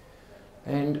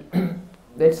 And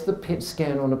that's the PET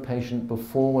scan on a patient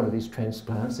before one of these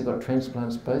transplants. They've got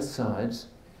transplants both sides.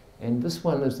 And this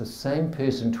one is the same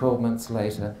person 12 months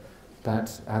later,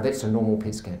 but that's a normal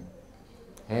PET scan.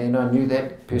 And I knew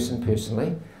that person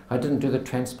personally. I didn't do the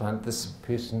transplant. This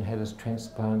person had his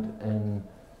transplant in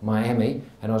Miami,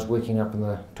 and I was working up in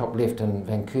the top left in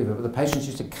Vancouver. But the patients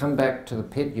used to come back to the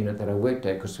PET unit that I worked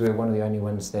at, because we were one of the only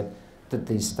ones that did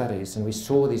these studies, and we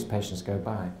saw these patients go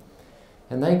by.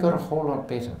 And they got a whole lot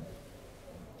better.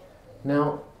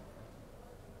 Now,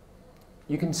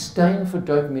 you can stain for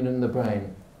dopamine in the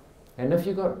brain. And if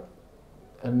you've got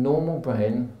a normal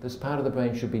brain, this part of the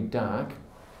brain should be dark.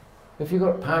 If you've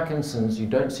got Parkinson's, you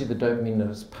don't see the dopamine that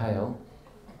is pale.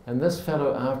 And this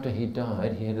fellow, after he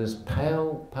died, he had his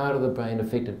pale part of the brain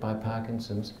affected by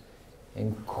Parkinson's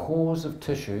and cores of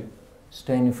tissue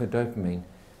staining for dopamine,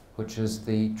 which is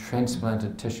the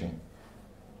transplanted tissue.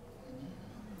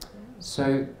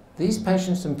 So these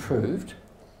patients improved.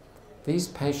 These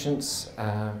patients,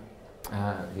 their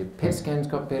PET scans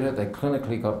got better, they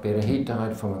clinically got better. He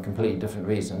died from a completely different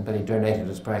reason, but he donated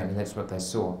his brain, and that's what they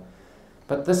saw.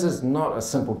 But this is not a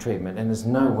simple treatment, and there's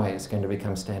no way it's going to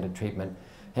become standard treatment.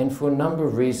 And for a number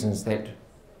of reasons that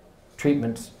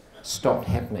treatments stopped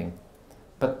happening.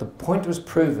 But the point was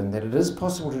proven that it is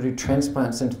possible to do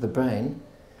transplants into the brain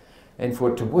and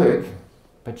for it to work,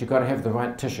 but you've got to have the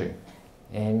right tissue.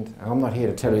 And I'm not here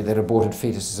to tell you that aborted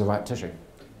fetus is the right tissue.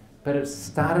 But it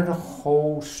started a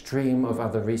whole stream of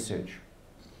other research,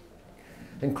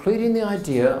 including the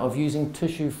idea of using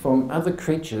tissue from other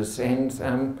creatures.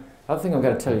 And other thing I'm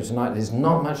going to tell you tonight, there's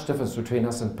not much difference between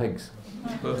us and pigs.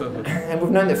 And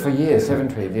we've known that for years,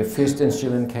 haven't we? The first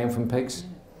insulin came from pigs.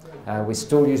 We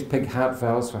still use pig heart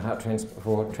valves for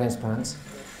transplants.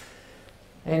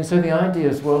 And so the idea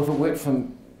is, well, if it worked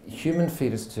from human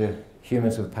fetus to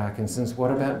humans with Parkinson's,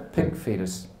 what about pig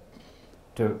fetus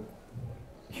to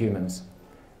humans?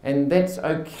 And that's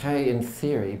okay in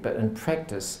theory, but in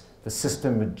practice, the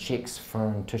system rejects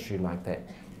foreign tissue like that.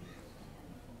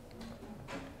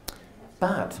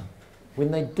 But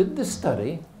when they did the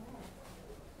study,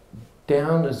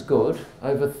 down is good,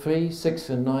 over 3, 6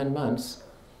 and 9 months,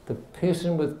 the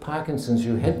person with Parkinson's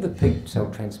who had the pig cell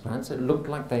transplants, it looked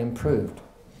like they improved.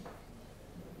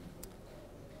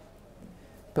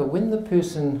 But when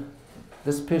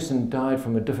this person died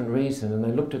from a different reason, and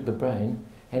they looked at the brain,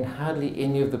 and hardly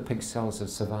any of the pig cells had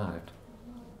survived.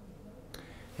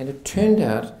 And it turned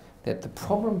out that the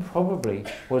problem probably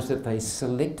was that they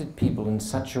selected people in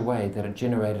such a way that it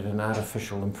generated an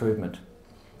artificial improvement.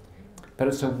 But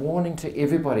it's a warning to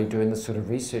everybody doing this sort of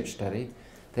research study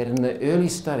that in the early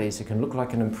studies it can look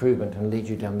like an improvement and lead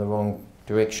you down the wrong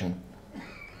direction.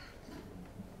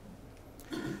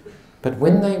 But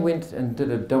when they went and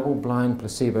did a double-blind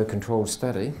placebo-controlled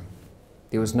study,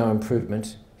 there was no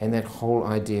improvement, and that whole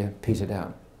idea petered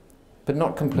out. But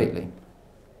not completely.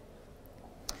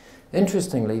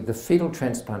 Interestingly, the fetal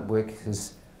transplant work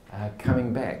is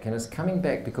coming back, and it's coming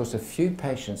back because a few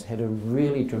patients had a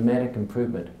really dramatic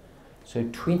improvement. So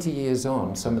 20 years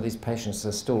on, some of these patients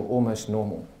are still almost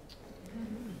normal.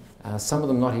 Some of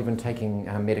them not even taking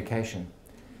medication.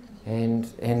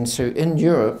 And so in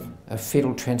Europe, a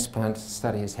fetal transplant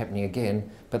study is happening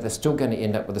again, but they're still going to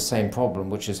end up with the same problem,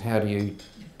 which is how do you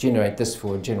generate this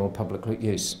for general public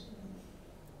use.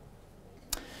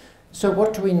 So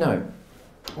what do we know?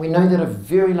 We know that a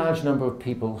very large number of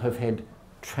people have had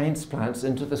transplants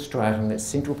into the striatum, that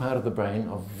central part of the brain,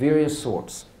 of various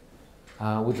sorts,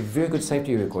 with a very good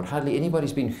safety record. Hardly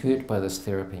anybody's been hurt by this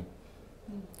therapy,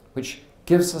 which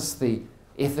gives us the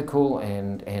ethical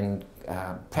and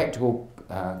practical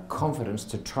confidence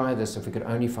to try this if we could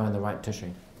only find the right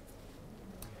tissue.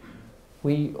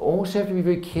 We also have to be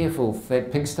very careful.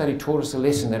 That pig study taught us a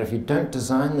lesson that if you don't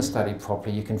design the study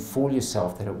properly, you can fool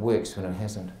yourself that it works when it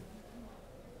hasn't.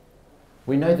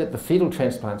 We know that the fetal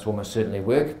transplants almost certainly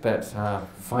work, but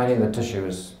finding the tissue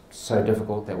is so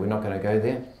difficult that we're not going to go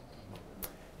there.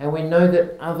 And we know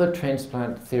that other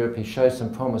transplant therapy shows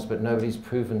some promise, but nobody's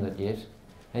proven it yet.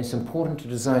 And it's important to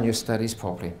design your studies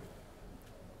properly.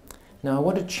 Now I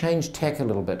want to change tack a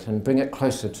little bit and bring it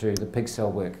closer to the pig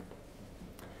cell work.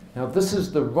 Now this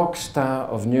is the rock star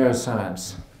of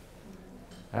neuroscience,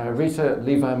 Rita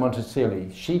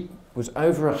Levi-Monticelli. She was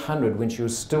over 100 when she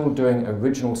was still doing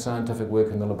original scientific work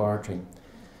in the laboratory.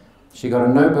 She got a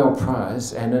Nobel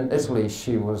Prize, and in Italy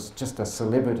she was just a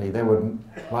celebrity. They would,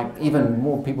 like, even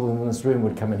more people in this room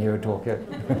would come in here and talk.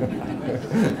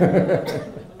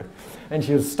 And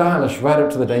she was stylish right up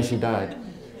to the day she died.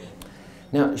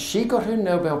 Now, she got her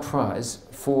Nobel Prize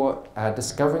for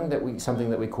discovering something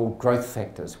that we call growth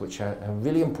factors, which are a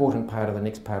really important part of the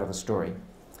next part of the story.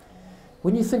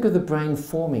 When you think of the brain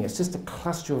forming, it's just a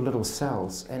cluster of little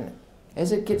cells, and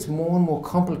as it gets more and more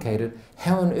complicated,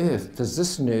 how on earth does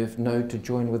this nerve know to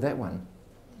join with that one?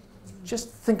 Just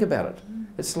think about it.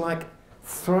 It's like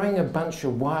throwing a bunch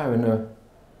of wire in a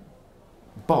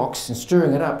box and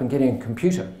stirring it up and getting a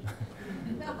computer.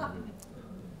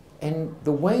 And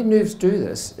the way nerves do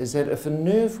this is that if a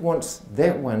nerve wants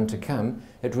that one to come,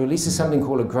 it releases something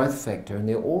called a growth factor, and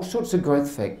there are all sorts of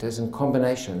growth factors and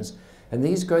combinations, and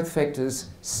these growth factors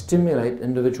stimulate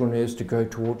individual nerves to go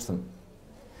towards them.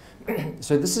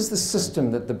 So this is the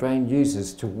system that the brain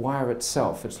uses to wire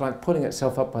itself. It's like pulling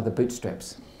itself up by the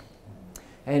bootstraps.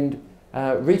 And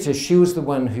Rita, she was the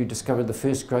one who discovered the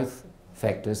first growth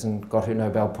factors and got her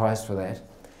Nobel Prize for that.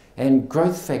 And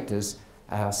growth factors,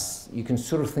 you can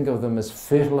sort of think of them as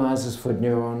fertilizers for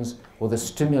neurons or the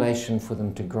stimulation for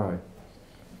them to grow.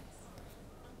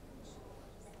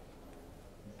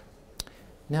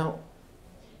 Now,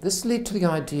 this led to the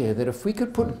idea that if we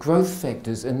could put growth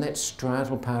factors in that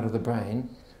striatal part of the brain,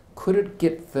 could it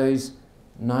get those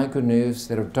nigra nerves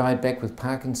that have died back with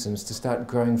Parkinson's to start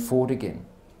growing forward again?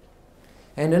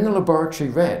 And in a laboratory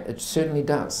rat, it certainly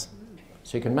does.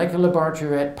 So you can make a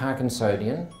laboratory rat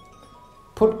Parkinsonian,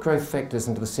 put growth factors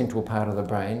into the central part of the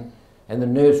brain, and the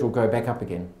nerves will go back up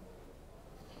again.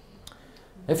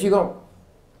 If you're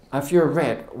a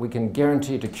rat, we can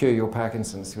guarantee to cure your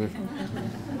Parkinson's.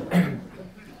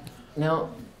 Now,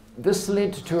 this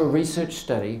led to a research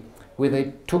study where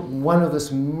they took one of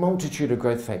this multitude of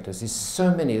growth factors. There's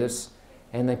so many of this,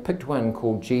 and they picked one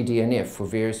called GDNF for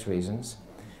various reasons,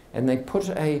 and they put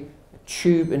a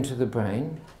tube into the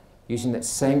brain using that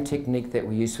same technique that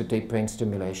we use for deep brain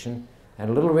stimulation, and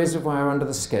a little reservoir under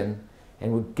the skin,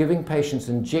 and we're giving patients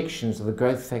injections of the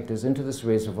growth factors into this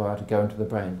reservoir to go into the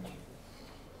brain.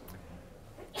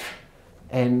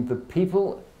 And the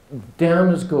people, down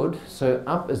is good, so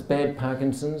up is bad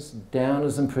Parkinson's, down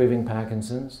is improving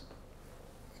Parkinson's,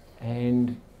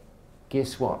 and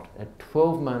guess what? At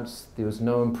 12 months there was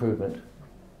no improvement.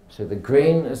 So the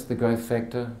green is the growth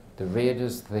factor, the red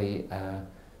is the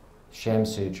sham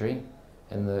surgery,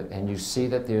 and you see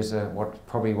that there's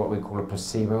probably what we call a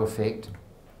placebo effect.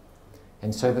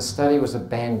 And so the study was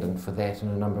abandoned for that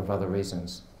and a number of other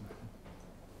reasons.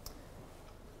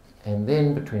 And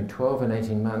then between 12 and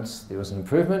 18 months there was an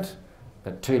improvement,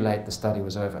 but too late, the study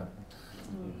was over.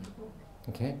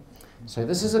 Okay? So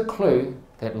this is a clue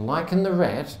that, like in the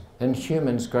rat, in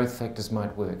humans growth factors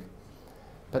might work.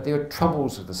 But there are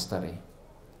troubles with the study.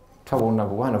 Trouble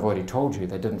number one, I've already told you,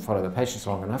 they didn't follow the patients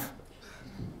long enough.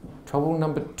 Trouble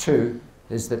number two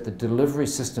is that the delivery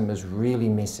system is really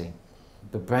messy.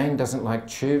 The brain doesn't like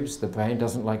tubes, the brain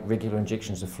doesn't like regular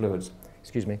injections of fluids.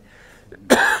 Excuse me.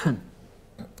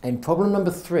 And problem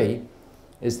number three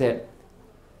is that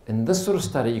in this sort of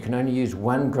study you can only use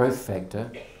one growth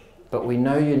factor, but we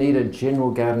know you need a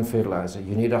general garden fertilizer.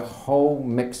 You need a whole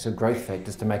mix of growth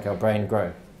factors to make our brain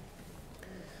grow.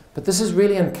 But this is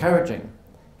really encouraging.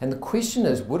 And the question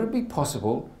is, would it be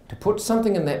possible to put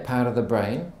something in that part of the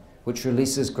brain which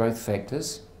releases growth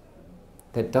factors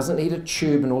that doesn't need a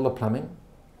tube and all the plumbing?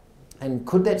 And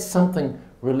could that something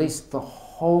release the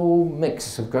whole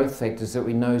mix of growth factors that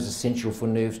we know is essential for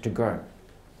nerves to grow?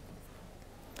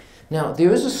 Now,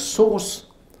 there is a source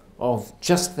of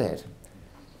just that,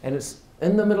 and it's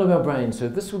in the middle of our brain. So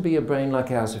this would be a brain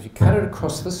like ours. If you cut it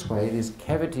across this way, there's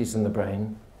cavities in the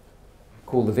brain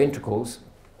called the ventricles,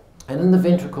 and in the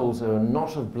ventricles are a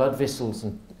knot of blood vessels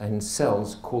and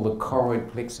cells called the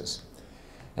choroid plexus.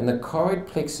 And the choroid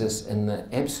plexus in the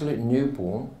absolute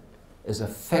newborn is a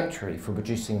factory for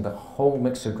producing the whole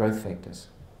mix of growth factors.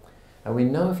 And we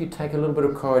know if you take a little bit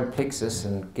of choroid plexus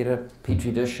and get a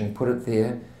petri dish and put it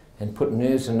there and put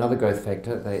nerves in another growth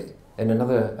factor, in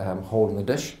another hole in the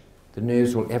dish, the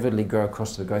nerves will avidly grow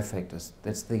across the growth factors.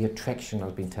 That's the attraction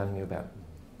I've been telling you about.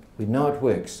 We know it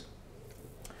works.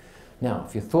 Now,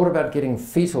 if you thought about getting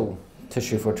fetal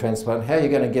tissue for a transplant, how are you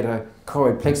going to get a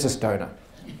choroid plexus donor?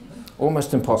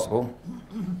 Almost impossible.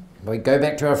 We go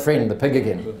back to our friend, the pig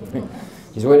again.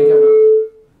 He's already given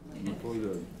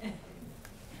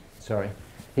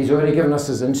He's already given us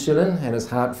his insulin and his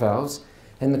heart valves.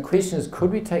 And the question is,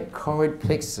 could we take choroid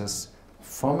plexus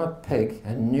from a pig,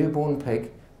 a newborn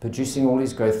pig, producing all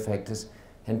these growth factors,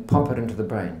 and pump it into the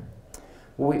brain?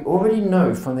 Well, we already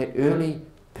know from that early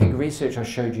pig research I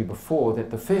showed you before that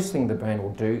the first thing the brain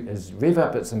will do is rev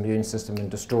up its immune system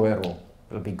and destroy it all.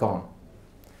 It'll be gone.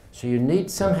 So you need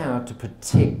somehow to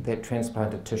protect that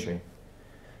transplanted tissue.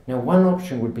 Now, one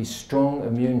option would be strong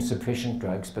immune suppression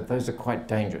drugs, but those are quite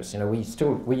dangerous. You know,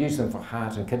 we use them for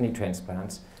heart and kidney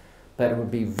transplants, but it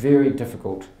would be very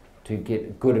difficult to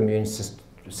get good immune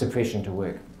suppression to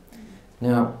work.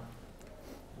 Now,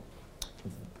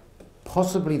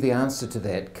 possibly the answer to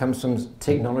that comes from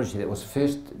technology that was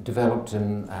first developed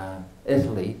in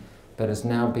Italy, but is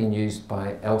now being used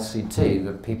by LCT,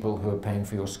 the people who are paying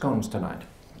for your scones tonight.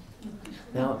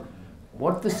 Now,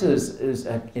 what this is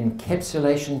an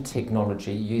encapsulation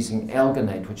technology using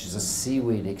alginate, which is a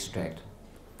seaweed extract.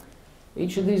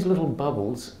 Each of these little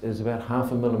bubbles is about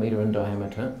 0.5 millimeter in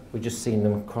diameter. We've just seen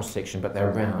them cross-section, but they're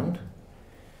round.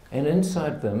 And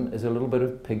inside them is a little bit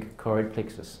of pig choroid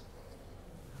plexus.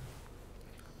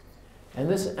 And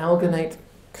this alginate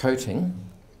coating,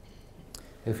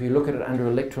 if you look at it under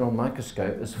electron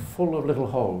microscope, is full of little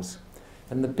holes.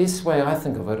 And the best way I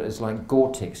think of it is like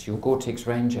Gore-Tex, your Gore-Tex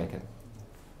rain jacket,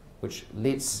 which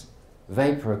lets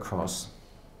vapor across,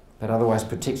 but otherwise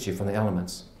protects you from the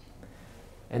elements.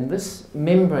 And this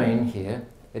membrane here,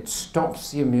 it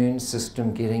stops the immune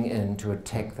system getting in to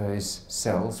attack those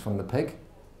cells from the pig,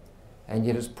 and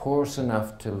yet it's porous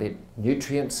enough to let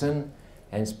nutrients in,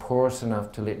 and it's porous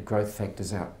enough to let growth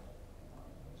factors out.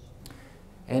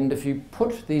 And if you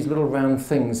put these little round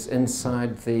things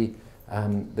inside the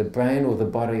the brain or the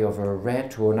body of a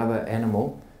rat or another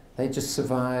animal, they just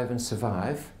survive and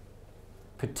survive,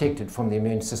 protected from the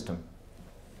immune system.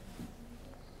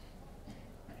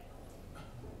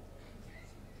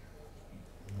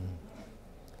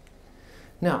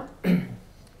 Now,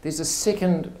 there's a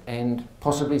second and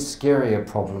possibly scarier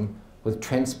problem with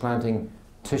transplanting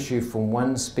tissue from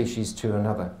one species to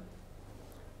another.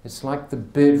 It's like the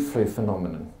bird flu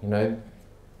phenomenon, you know.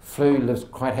 Flu lives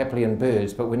quite happily in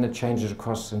birds, but when it changes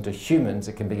across into humans,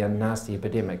 it can be a nasty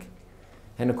epidemic.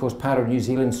 And of course, part of New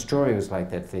Zealand's story was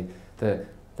like that.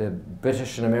 The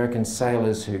British and American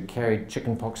sailors who carried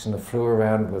chickenpox and the flu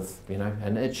around with, you know,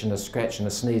 an itch and a scratch and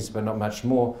a sneeze, but not much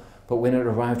more. But when it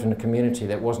arrived in a community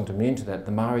that wasn't immune to that,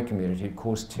 the Maori community, it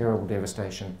caused terrible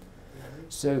devastation.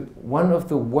 So one of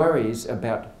the worries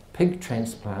about pig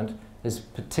transplant is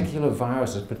particular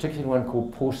viruses, particularly one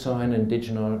called porcine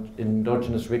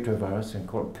endogenous retrovirus, and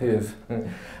called PERV,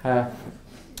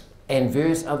 and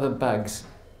various other bugs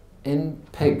in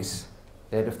pigs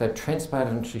that if they're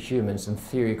transplanted into humans, in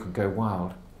theory could go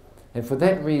wild. And for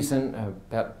that reason,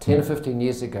 about 10 or 15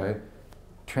 years ago,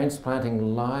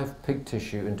 transplanting live pig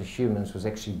tissue into humans was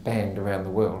actually banned around the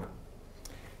world.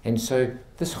 And so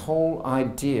this whole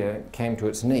idea came to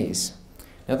its knees.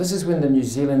 Now this is when the New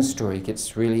Zealand story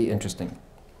gets really interesting.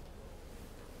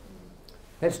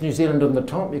 That's New Zealand on the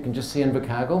top, you can just see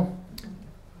Invercargill.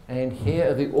 And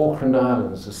here are the Auckland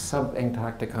Islands, the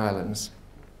sub-Antarctic islands.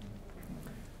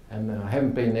 And I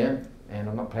haven't been there, and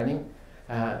I'm not planning.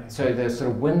 So they're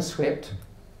sort of windswept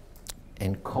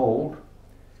and cold.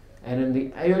 And in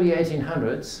the early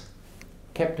 1800s,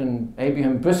 Captain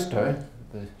Abraham Bristow,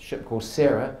 the ship called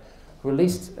Sarah,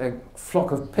 released a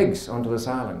flock of pigs onto this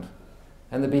island.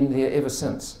 And they've been there ever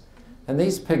since. And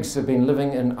these pigs have been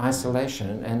living in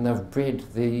isolation, and they've bred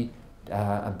the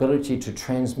ability to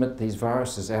transmit these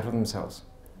viruses out of themselves.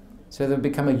 So they've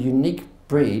become a unique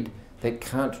breed that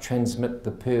can't transmit the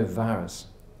PERV virus.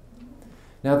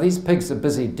 Now these pigs are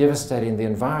busy devastating the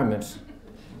environment,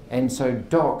 and so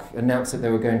Doc announced that they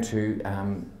were going to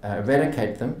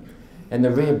eradicate them, and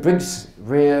the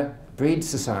Rare Breed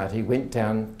Society went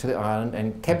down to the island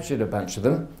and captured a bunch of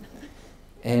them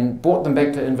and brought them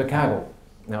back to Invercargill.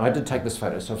 Now I did take this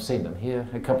photo, so I've seen them. Here,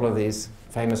 a couple of these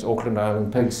famous Auckland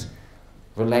Island pigs,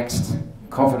 relaxed,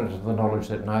 confident of the knowledge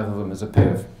that neither of them is a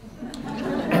PERV.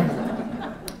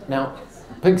 Now,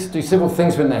 pigs do several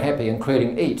things when they're happy,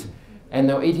 including eat. And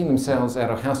they were eating themselves out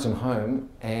of house and home,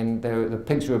 and the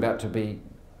pigs were about to be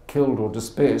killed or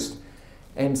dispersed.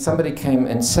 And somebody came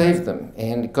and saved them,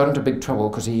 and got into big trouble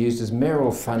because he used his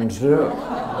mayoral fund to do it.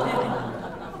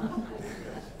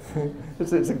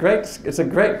 It's a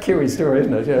great Kiwi story,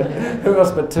 isn't it? Yeah. Who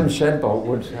else but Tim Shadbolt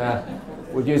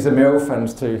would use the mayoral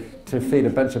funds to feed a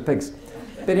bunch of pigs?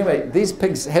 But anyway, these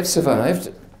pigs have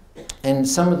survived, and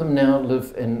some of them now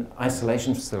live in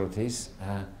isolation facilities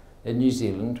in New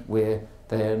Zealand, where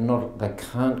they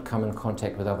can't come in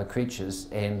contact with other creatures,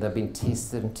 and they've been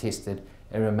tested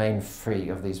and remain free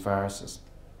of these viruses.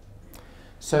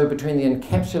 So between the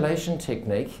encapsulation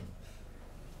technique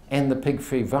and the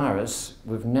pig-free virus,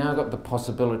 we've now got the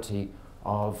possibility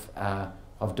of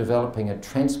developing a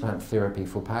transplant therapy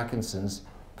for Parkinson's,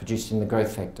 producing the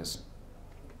growth factors.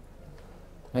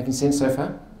 Making sense so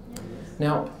far?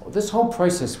 Now, this whole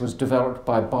process was developed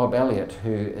by Bob Elliott,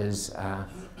 who is a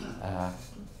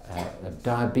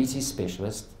diabetes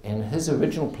specialist, and his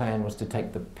original plan was to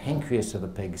take the pancreas of the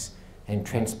pigs and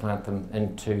transplant them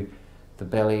into the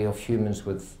belly of humans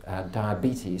with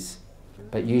diabetes,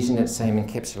 but using that same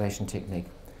encapsulation technique.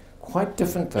 Quite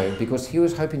different though, because he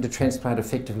was hoping to transplant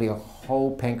effectively a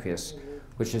whole pancreas,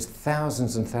 which is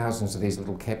thousands and thousands of these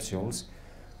little capsules,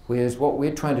 whereas what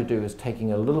we're trying to do is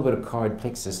taking a little bit of choroid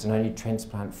plexus and only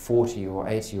transplant 40 or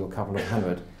 80 or a couple of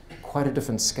hundred. Quite a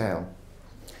different scale.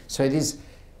 So there's,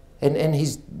 and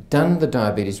he's done the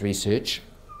diabetes research.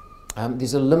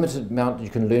 There's a limited amount you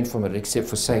can learn from it except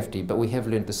for safety, but we have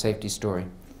learned the safety story.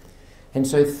 And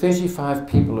so 35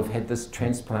 people have had this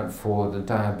transplant for the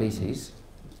diabetes,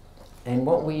 and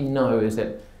what we know is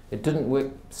that it didn't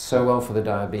work so well for the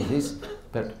diabetes,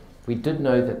 but we did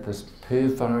know that this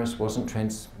PERV virus wasn't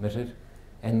transmitted,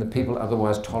 and the people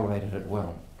otherwise tolerated it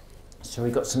well. So we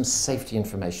got some safety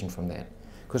information from that.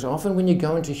 Because often when you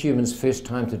go into humans first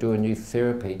time to do a new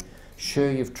therapy, sure,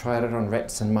 you've tried it on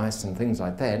rats and mice and things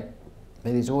like that,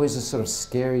 but there's always a sort of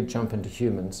scary jump into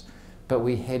humans, but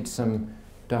we had some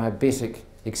diabetic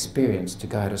experience to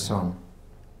guide us on.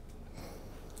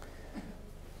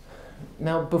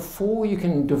 Now, before you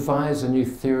can devise a new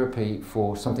therapy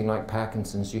for something like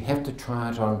Parkinson's, you have to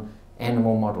try it on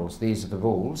animal models. These are the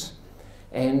rules.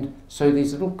 And so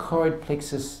these little choroid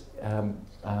plexus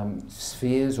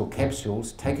spheres or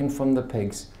capsules taken from the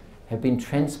pigs have been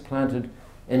transplanted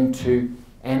into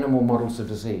animal models of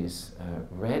disease,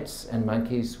 rats and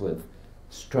monkeys with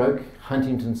stroke,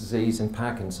 Huntington's disease and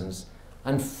Parkinson's.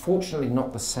 Unfortunately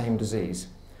not the same disease.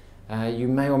 You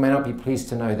may or may not be pleased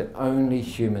to know that only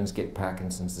humans get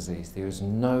Parkinson's disease. There is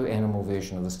no animal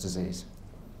version of this disease,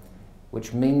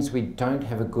 which means we don't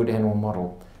have a good animal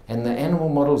model. And the animal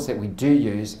models that we do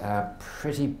use are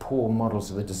pretty poor models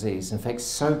of the disease. In fact,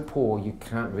 so poor you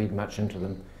can't read much into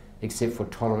them except for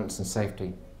tolerance and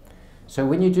safety. So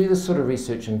when you do this sort of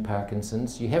research in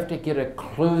Parkinson's, you have to get a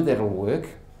clue that'll work,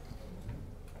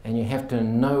 and you have to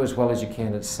know as well as you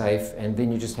can it's safe, and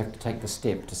then you just have to take the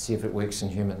step to see if it works in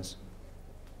humans.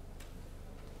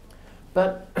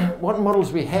 But what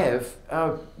models we have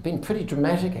have been pretty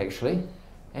dramatic actually,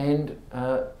 and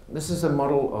this is a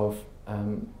model of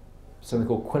something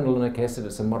called quinolinic acid.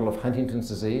 It's a model of Huntington's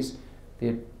disease.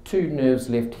 There are two nerves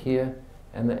left here,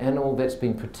 and the animal that's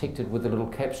been protected with the little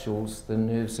capsules, the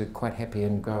nerves are quite happy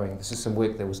and growing. This is some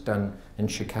work that was done in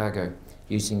Chicago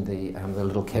using the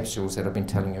little capsules that I've been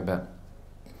telling you about.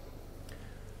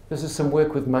 This is some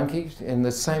work with monkeys, and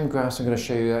the same graphs I'm going to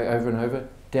show you over and over.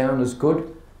 Down is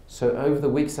good. So over the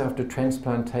weeks after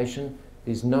transplantation,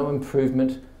 there's no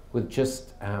improvement with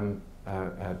just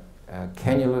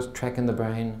cannulas track in the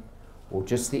brain or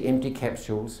just the empty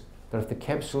capsules. But if the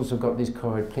capsules have got these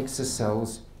choroid plexus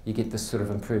cells, you get this sort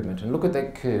of improvement. And look at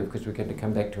that curve, because we're going to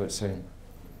come back to it soon.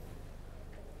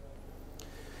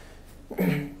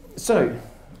 So,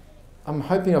 I'm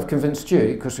hoping I've convinced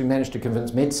you, because we managed to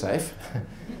convince MedSafe,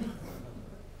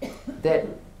 that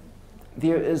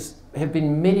there have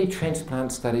been many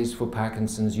transplant studies for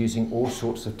Parkinson's using all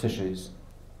sorts of tissues.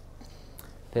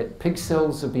 That pig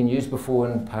cells have been used before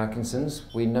in Parkinson's.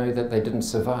 We know that they didn't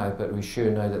survive, but we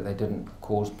sure know that they didn't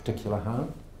cause particular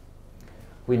harm.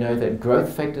 We know that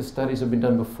growth factor studies have been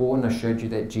done before, and I showed you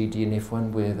that GDNF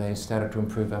one where they started to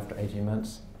improve after 18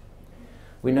 months.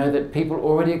 We know that people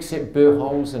already accept burr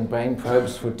holes and brain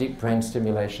probes for deep brain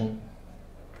stimulation.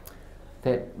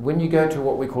 That when you go to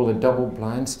what we call a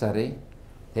double-blind study,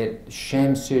 that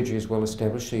sham surgery is well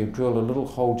established, so you drill a little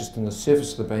hole just in the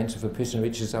surface of the brain, so if a person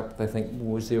reaches up, they think,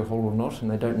 well, is there a hole or not?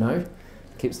 And they don't know. It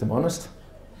keeps them honest.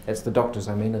 That's the doctors,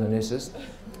 I mean, and the nurses.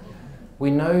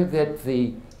 We know that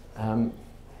the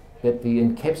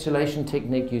encapsulation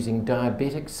technique using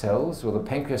diabetic cells, or the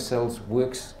pancreas cells,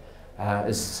 works,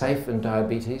 is safe in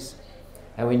diabetes.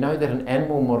 And we know that in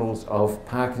animal models of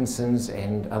Parkinson's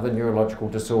and other neurological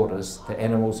disorders, the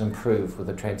animals improve with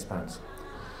the transplants.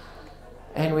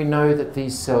 And we know that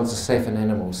these cells are safe in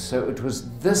animals. So it was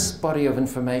this body of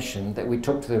information that we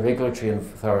took to the regulatory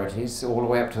authorities, all the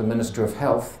way up to the Minister of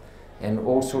Health, and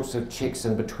all sorts of checks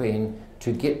in between,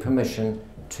 to get permission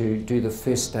to do the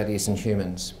first studies in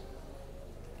humans.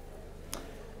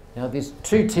 Now there's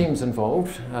two teams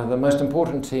involved. The most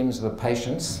important teams are the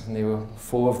patients, and there were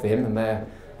 4 of them, and they're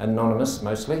anonymous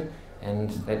mostly, and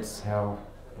that's how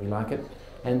we like it.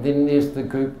 And then there's the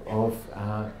group of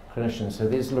clinicians. So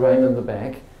there's Lorraine in the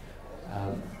back.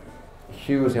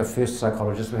 Hugh was our first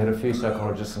psychologist. We had a few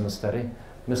psychologists in the study.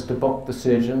 Mr. Bock, the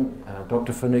surgeon,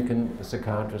 Dr. Finucane, the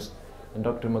psychiatrist, and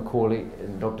Dr. Macaulay,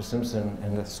 and Dr. Simpson,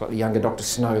 and the slightly younger Dr.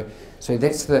 Snow. So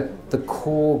that's the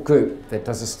core group that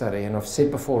does the study. And I've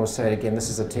said before, I'll say it again, this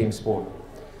is a team sport.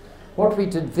 What we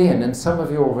did then, and some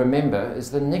of you will remember, is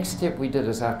the next step we did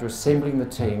is after assembling the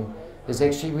team, is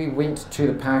actually we went to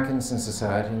the Parkinson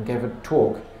Society and gave a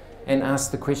talk and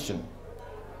asked the question,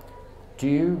 do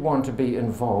you want to be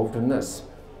involved in this?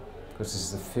 Because this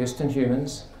is the first in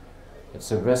humans,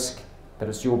 it's a risk, but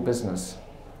it's your business.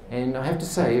 And I have to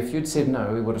say, if you'd said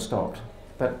no, we would have stopped.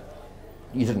 But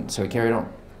you didn't, so we carried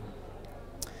on.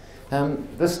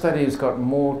 This study has got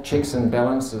more checks and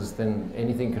balances than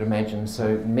anything you could imagine.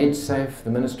 So MedSafe,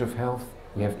 the Minister of Health,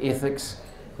 we have ethics,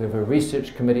 we have a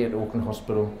research committee at Auckland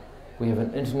Hospital, we have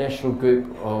an international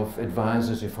group of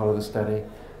advisors who follow the study,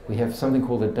 we have something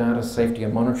called the Data Safety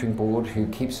and Monitoring Board who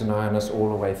keeps an eye on us all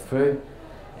the way through,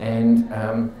 and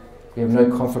we have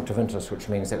no conflict of interest, which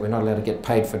means that we're not allowed to get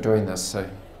paid for doing this, so,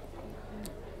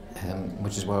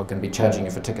 which is why we're going to be charging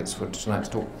you for tickets for tonight's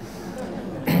talk.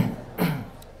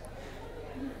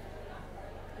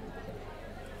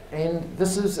 And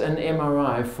this is an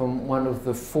MRI from one of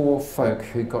the 4 folk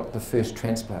who got the first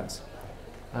transplants.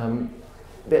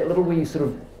 That little wee sort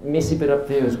of messy bit up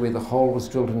there is where the hole was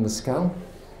drilled in the skull.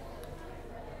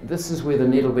 This is where the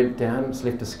needle went down, it's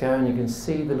left a scar, and you can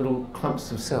see the little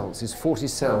clumps of cells. There's 40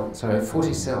 cells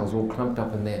all clumped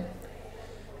up in there.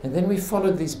 And then we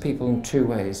followed these people in 2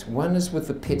 ways. One is with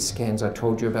the PET scans I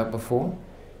told you about before.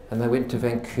 and they went to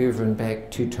Vancouver and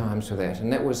back 2 times for that,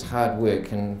 and that was hard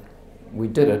work, and we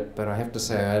did it, but I have to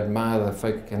say I admire the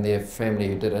folk and their family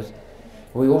who did it.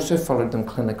 We also followed them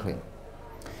clinically.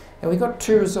 And we got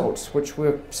 2 results, which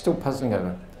we're still puzzling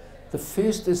over. The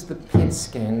first is the PET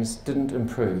scans didn't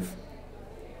improve,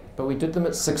 but we did them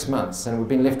at 6 months, and we've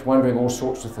been left wondering all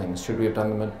sorts of things. Should we have done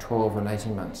them at 12 and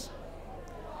 18 months?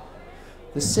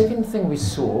 The second thing we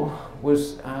saw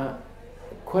was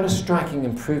quite a striking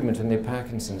improvement in their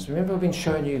Parkinson's. Remember, I've been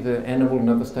showing you the animal and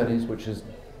other studies, which is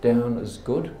down is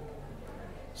good.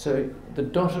 So the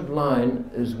dotted line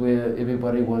is where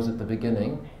everybody was at the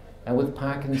beginning, and with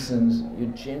Parkinson's you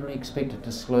generally expect it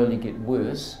to slowly get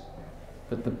worse,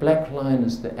 but the black line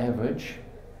is the average,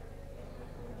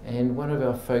 and one of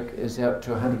our folk is out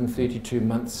to 132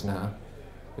 months now,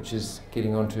 which is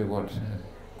getting on to what,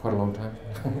 quite a long time.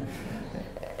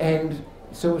 And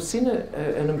so we've seen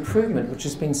an improvement which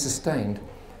has been sustained,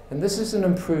 and this is an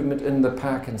improvement in the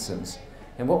Parkinson's.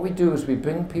 And what we do is we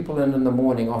bring people in the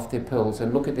morning off their pills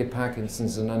and look at their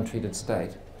Parkinson's in an untreated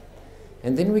state.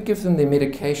 And then we give them their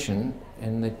medication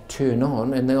and they turn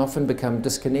on, and they often become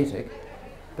dyskinetic.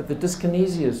 But the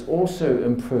dyskinesia is also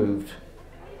improved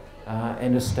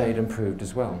and has stayed improved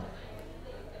as well.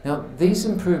 Now, these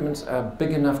improvements are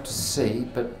big enough to see,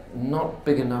 but not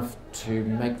big enough to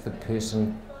make the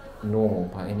person normal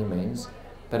by any means.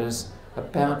 But it's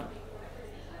about,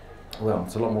 well,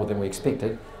 it's a lot more than we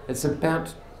expected. It's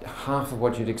about half of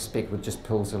what you'd expect with just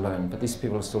pills alone, but these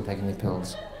people are still taking their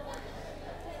pills.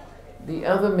 The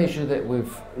other measure that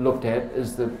we've looked at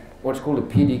is what's called a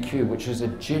PDQ, which is a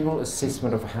general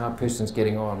assessment of how a person's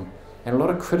getting on. And a lot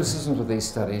of criticisms of these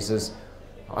studies is,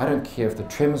 I don't care if the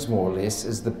tremors more or less,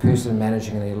 is the person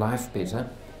managing their life better?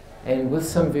 And with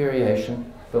some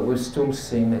variation, but we're still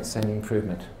seeing that same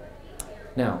improvement.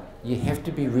 Now, you have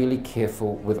to be really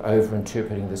careful with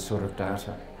over-interpreting this sort of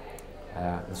data.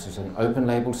 This is an open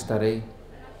label study,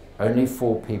 only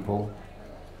 4 people,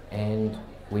 and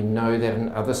we know that in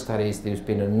other studies there's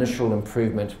been initial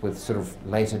improvement with sort of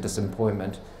later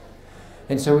disappointment.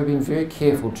 And so we've been very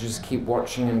careful to just keep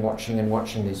watching and watching and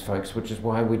watching these folks, which is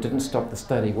why we didn't stop the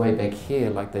study way back here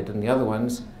like they did in the other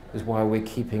ones, is why we're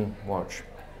keeping watch.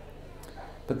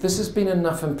 But this has been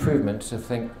enough improvement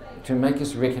to make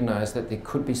us recognize that there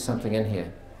could be something in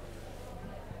here.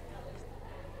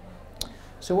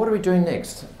 So what are we doing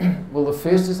next? Well, the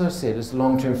first, as I said, is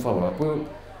long-term follow-up.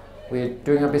 We're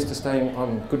doing our best to stay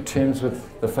on good terms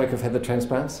with the folk who've had the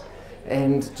transplants,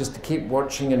 and just to keep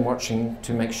watching and watching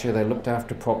to make sure they're looked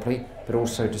after properly, but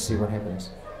also to see what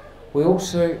happens. We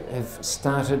also have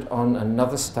started on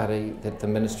another study that the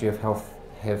Ministry of Health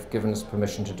have given us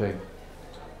permission to do.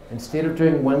 Instead of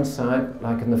doing one side,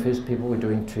 like in the first people, we're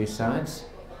doing 2 sides.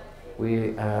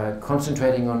 We are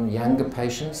concentrating on younger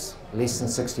patients, less than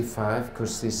 65,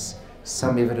 because there's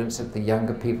some evidence that the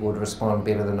younger people would respond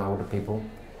better than older people,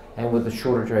 and with the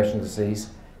shorter duration of disease.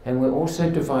 And we're also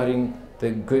dividing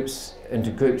the groups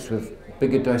into groups with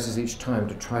bigger doses each time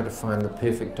to try to find the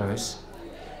perfect dose.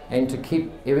 And to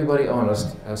keep everybody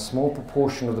honest, a small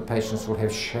proportion of the patients will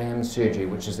have sham surgery,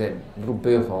 which is that little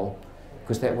burr hole,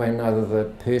 because that way neither the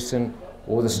person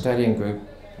or the studying group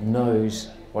knows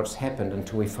what's happened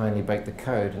until we finally break the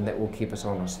code, and that will keep us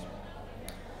honest.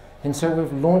 And so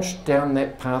we've launched down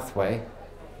that pathway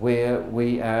where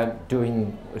we are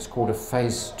doing what's called a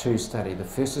phase 2 study. The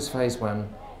first is phase 1,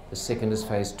 the second is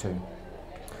phase 2.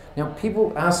 Now,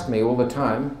 people ask me all the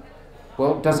time,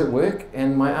 well, does it work?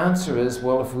 And my answer is,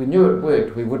 well, if we knew it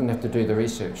worked, we wouldn't have to do the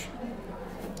research.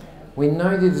 We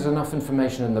know there's enough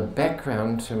information in the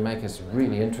background to make us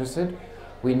really interested.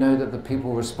 We know that the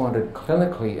people responded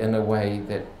clinically in a way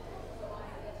that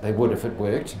they would if it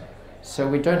worked. So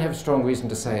we don't have a strong reason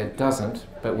to say it doesn't,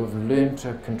 but we've learned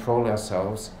to control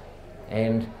ourselves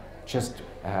and just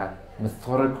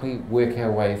methodically work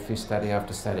our way through study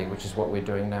after study, which is what we're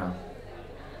doing now.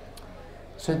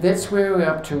 So that's where we're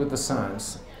up to with the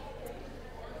science.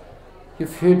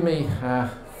 You've heard me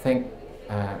thank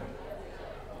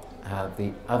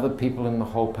the other people in the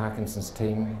whole Parkinson's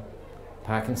team,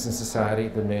 Parkinson's Society,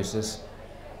 the nurses,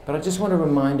 but I just want to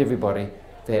remind everybody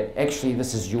that actually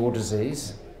this is your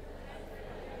disease.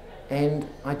 And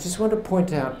I just want to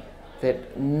point out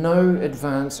that no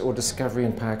advance or discovery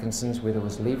in Parkinson's, whether it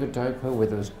was levodopa,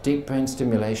 whether it was deep brain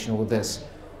stimulation or this,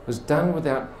 was done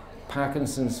without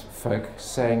Parkinson's folk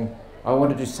saying, I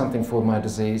want to do something for my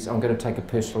disease, I'm going to take a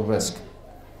personal risk.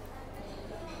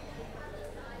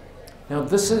 Now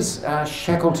this is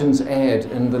Shackleton's ad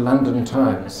in the London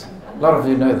Times. A lot of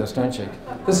you know this, don't you?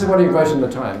 This is what he wrote in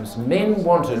the Times. Men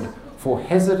wanted for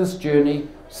hazardous journey,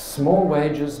 small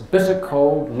wages, bitter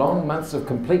cold, long months of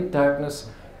complete darkness,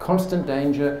 constant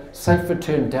danger, safe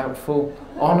return doubtful,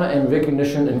 honour and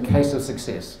recognition in case of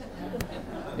success.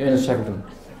 Ernest Shackleton.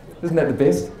 Isn't that the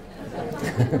best?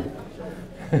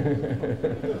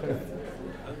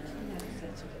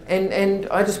 And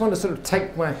I just want to sort of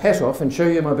take my hat off and show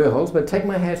you my beer holes, but take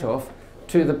my hat off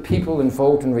to the people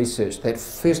involved in research. That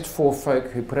first 4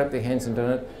 folk who put up their hands and done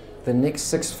it, the next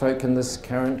 6 folk in this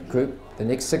current group, the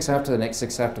next 6 after the next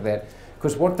 6 after that.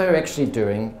 Because what they're actually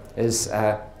doing is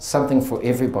something for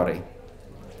everybody.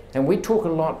 And we talk a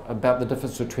lot about the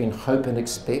difference between hope and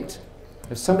expect.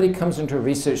 If somebody comes into a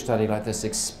research study like this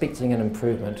expecting an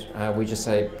improvement, we just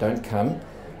say, don't come.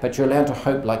 But you're allowed to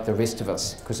hope like the rest of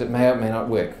us, because it may or may not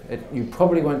work. You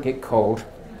probably won't get cold.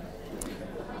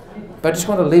 But I just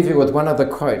want to leave you with one other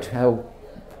quote. How,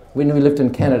 when we lived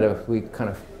in Canada, we kind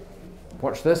of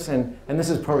watched this, and this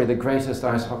is probably the greatest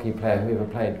ice hockey player who ever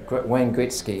played, Wayne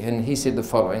Gretzky, and he said the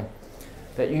following,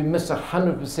 that you miss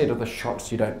 100% of the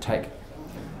shots you don't take.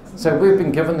 So we've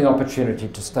been given the opportunity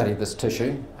to study this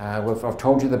tissue. I've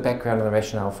told you the background and the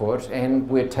rationale for it, and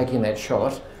we're taking that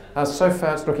shot. So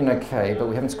far it's looking okay, but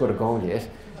we haven't scored a goal yet.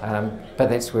 But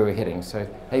that's where we're heading. So,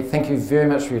 hey, thank you very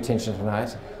much for your attention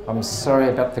tonight. I'm sorry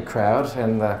about the crowd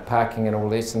and the parking and all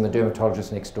this and the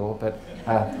dermatologist next door, but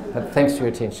thanks for your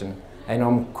attention. And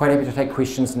I'm quite happy to take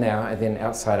questions now and then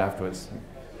outside afterwards.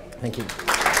 Thank you.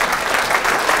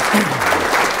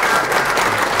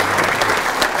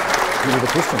 Give me the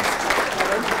questions.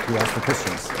 You ask the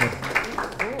questions.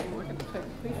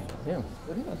 Yeah.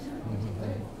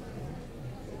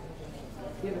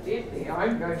 Evidently,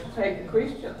 I'm going to take the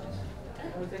questions.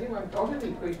 Has anyone got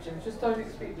any questions? Just don't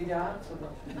expect me to answer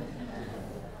them.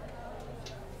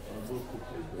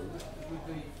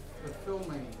 The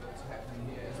filming that's happening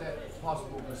here, is that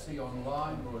possible to see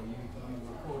online, or are you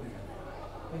recording it?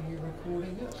 Are you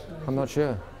recording it? I'm not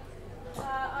sure.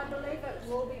 I believe it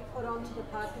will be put onto the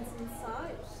Parkinson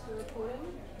site, the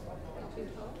recording.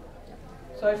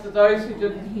 So for those who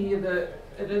didn't hear, that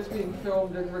it is being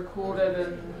filmed and recorded,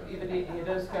 and evidently it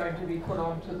is going to be put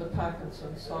onto the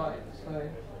Parkinson site. So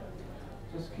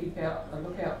just keep a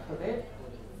lookout for that.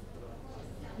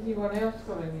 Anyone else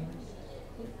got any?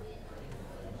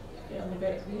 Down the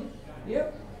back there.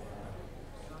 Yep.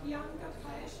 Younger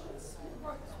patients,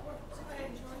 what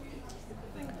age are you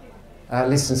thinking?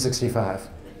 Less than 65.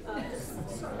 It's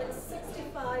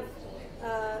 65,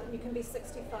 you can be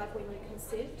 65 when we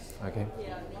consent. Okay.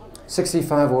 Yeah.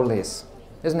 65 or less.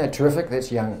 Isn't that terrific?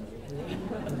 That's young.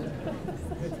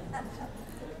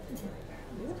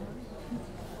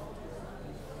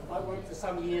 I worked for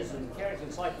some years in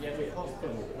Carrington Psychiatric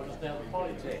Hospital, what is now the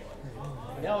Polytech.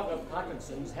 Now I've got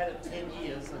Parkinson's, had it 10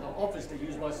 years, and I obviously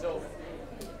use myself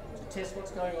to test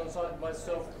what's going on inside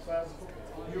myself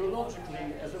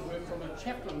neurologically, as it were, from a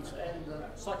chaplain's and a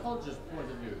psychologist's point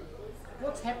of view.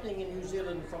 What's happening in New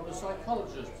Zealand from the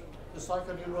psychologist, the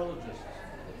psychoneurologist?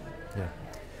 Yeah.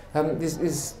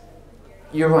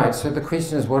 You're right. So the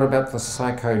question is, what about the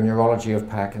psychoneurology of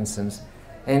Parkinson's?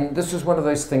 And this is one of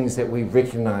those things that we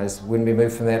recognise when we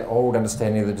move from that old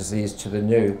understanding of the disease to the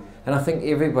new. And I think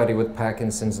everybody with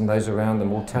Parkinson's and those around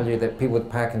them will tell you that people with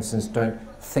Parkinson's don't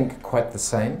think quite the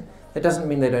same. It doesn't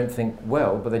mean they don't think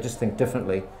well, but they just think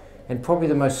differently. And probably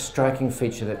the most striking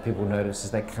feature that people notice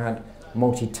is they can't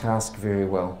multitask very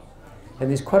well. And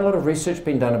there's quite a lot of research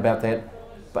being done about that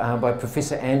by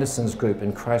Professor Anderson's group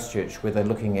in Christchurch, where they're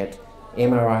looking at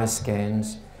MRI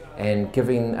scans and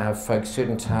giving folks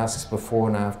certain tasks before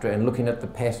and after, and looking at the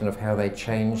pattern of how they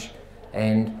change,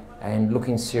 and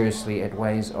looking seriously at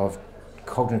ways of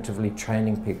cognitively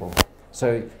training people.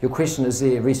 So your question, is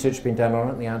there research being done on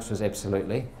it? And the answer is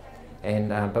absolutely. And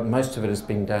but most of it has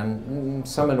been done,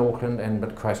 some in Auckland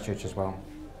but Christchurch as well.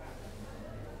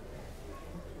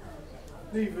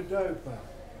 Levodopa,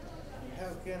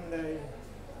 how can they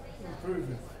improve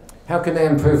it? How can they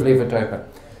improve levodopa?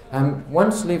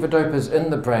 Once levodopa is in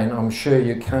the brain, I'm sure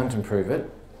you can't improve it,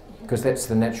 because that's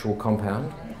the natural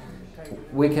compound.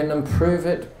 We can improve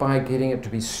it by getting it to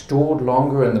be stored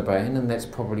longer in the brain, and that's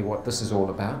probably what this is all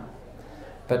about.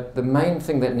 But the main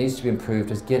thing that needs to be improved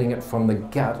is getting it from the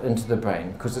gut into the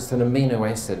brain, because it's an amino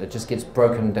acid, it just gets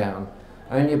broken down.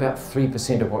 Only about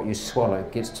 3% of what you swallow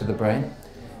gets to the brain.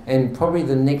 And probably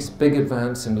the next big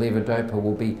advance in levodopa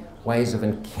will be ways of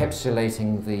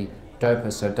encapsulating the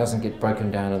dopa so it doesn't get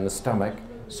broken down in the stomach,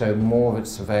 so more of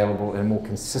it's available and more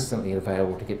consistently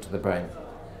available to get to the brain.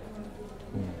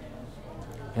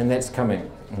 And that's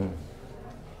coming.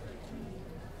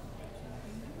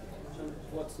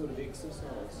 What sort of exercise?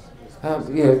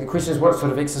 Yeah, the question is what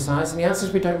sort of exercise, and the answer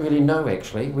is we don't really know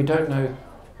actually. We don't know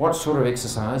what sort of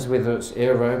exercise, whether it's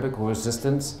aerobic or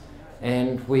resistance,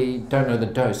 and we don't know the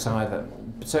dose either.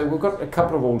 So we've got a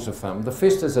couple of rules of thumb. The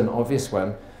first is an obvious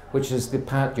one, which is the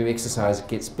part you exercise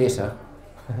gets better.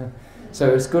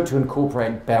 So it's good to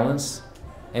incorporate balance,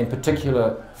 and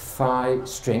particular thigh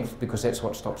strength, because that's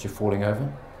what stops you falling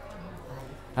over.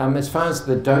 As far as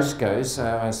the dose goes,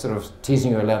 I was sort of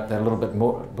teasing you about that a little bit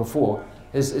more before,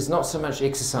 is not so much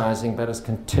exercising, but it's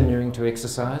continuing to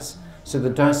exercise. So the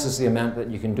dose is the amount that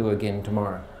you can do again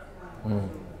tomorrow.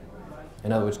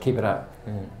 In other words, keep it up.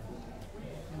 Has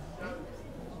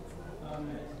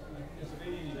there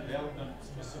been any development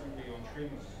specifically on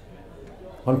tremors?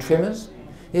 On tremors?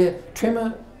 Yeah,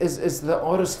 tremor is the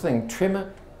oddest thing.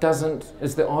 Tremor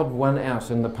is the odd one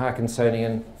out in the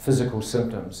Parkinsonian physical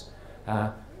symptoms.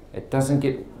 It doesn't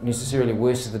get necessarily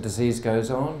worse as the disease goes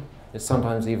on. It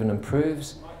sometimes even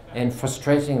improves. And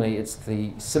frustratingly, it's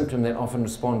the symptom that often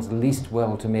responds least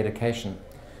well to medication.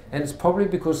 And it's probably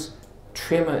because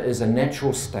tremor is a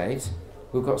natural state.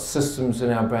 We've got systems in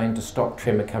our brain to stop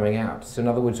tremor coming out. So in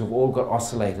other words, we've all got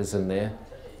oscillators in there,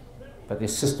 but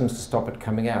there's systems to stop it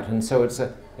coming out. And so it's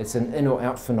an in or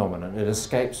out phenomenon. It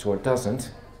escapes or it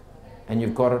doesn't, and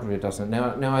you've got it or it doesn't.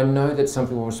 Now I know that some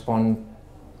people respond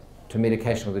to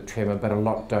medication with a tremor, but a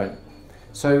lot don't.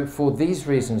 So for these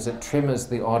reasons, that tremor is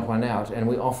the odd one out, and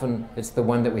it's the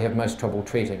one that we have most trouble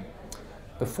treating.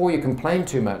 Before you complain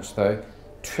too much though,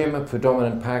 tremor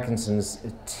predominant Parkinson's,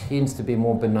 it tends to be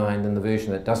more benign than the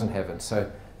version that doesn't have it. So,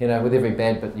 you know, with every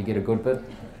bad bit you get a good bit,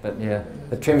 but yeah,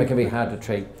 the tremor can be hard to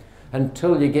treat.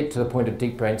 Until you get to the point of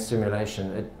deep brain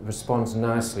stimulation, it responds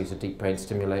nicely to deep brain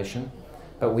stimulation,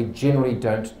 but we generally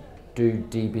don't do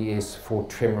DBS for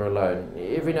tremor alone.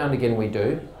 Every now and again we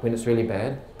do, when it's really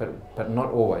bad, but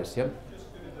not always, yep. Just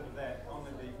a bit of that, on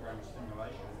the deep brain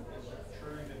stimulation, is it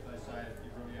true that they say it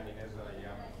really only has a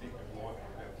effective life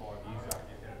of about 5 years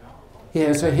after you've had it done?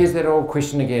 Yeah, so here's that old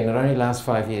question again, it only lasts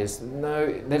 5 years.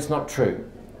 No, that's not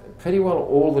true. Pretty well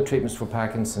all the treatments for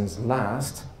Parkinson's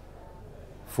last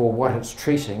for what it's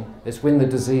treating. It's when the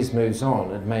disease moves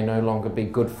on, it may no longer be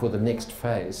good for the next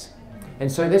phase.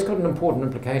 And so that's got an important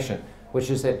implication, which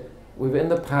is that in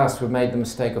the past we've made the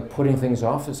mistake of putting things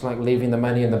off. It's like leaving the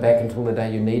money in the bank until the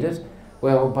day you need it.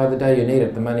 Well, by the day you need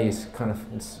it, the money is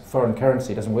it's foreign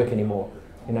currency, it doesn't work anymore,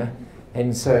 you know.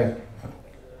 And so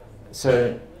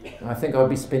I think I'd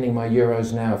be spending my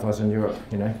euros now if I was in Europe,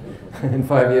 you know. In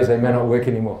 5 years they may not work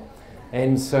anymore.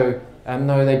 And so,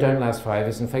 no, they don't last 5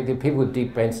 years. In fact, there are people with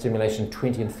deep brain stimulation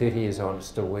 20 and 30 years on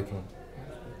still working.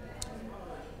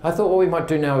 I thought what we might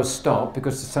do now is stop,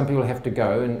 because some people have to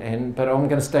go, but I'm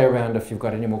going to stay around if you've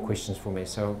got any more questions for me,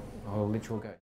 so I'll let you all go.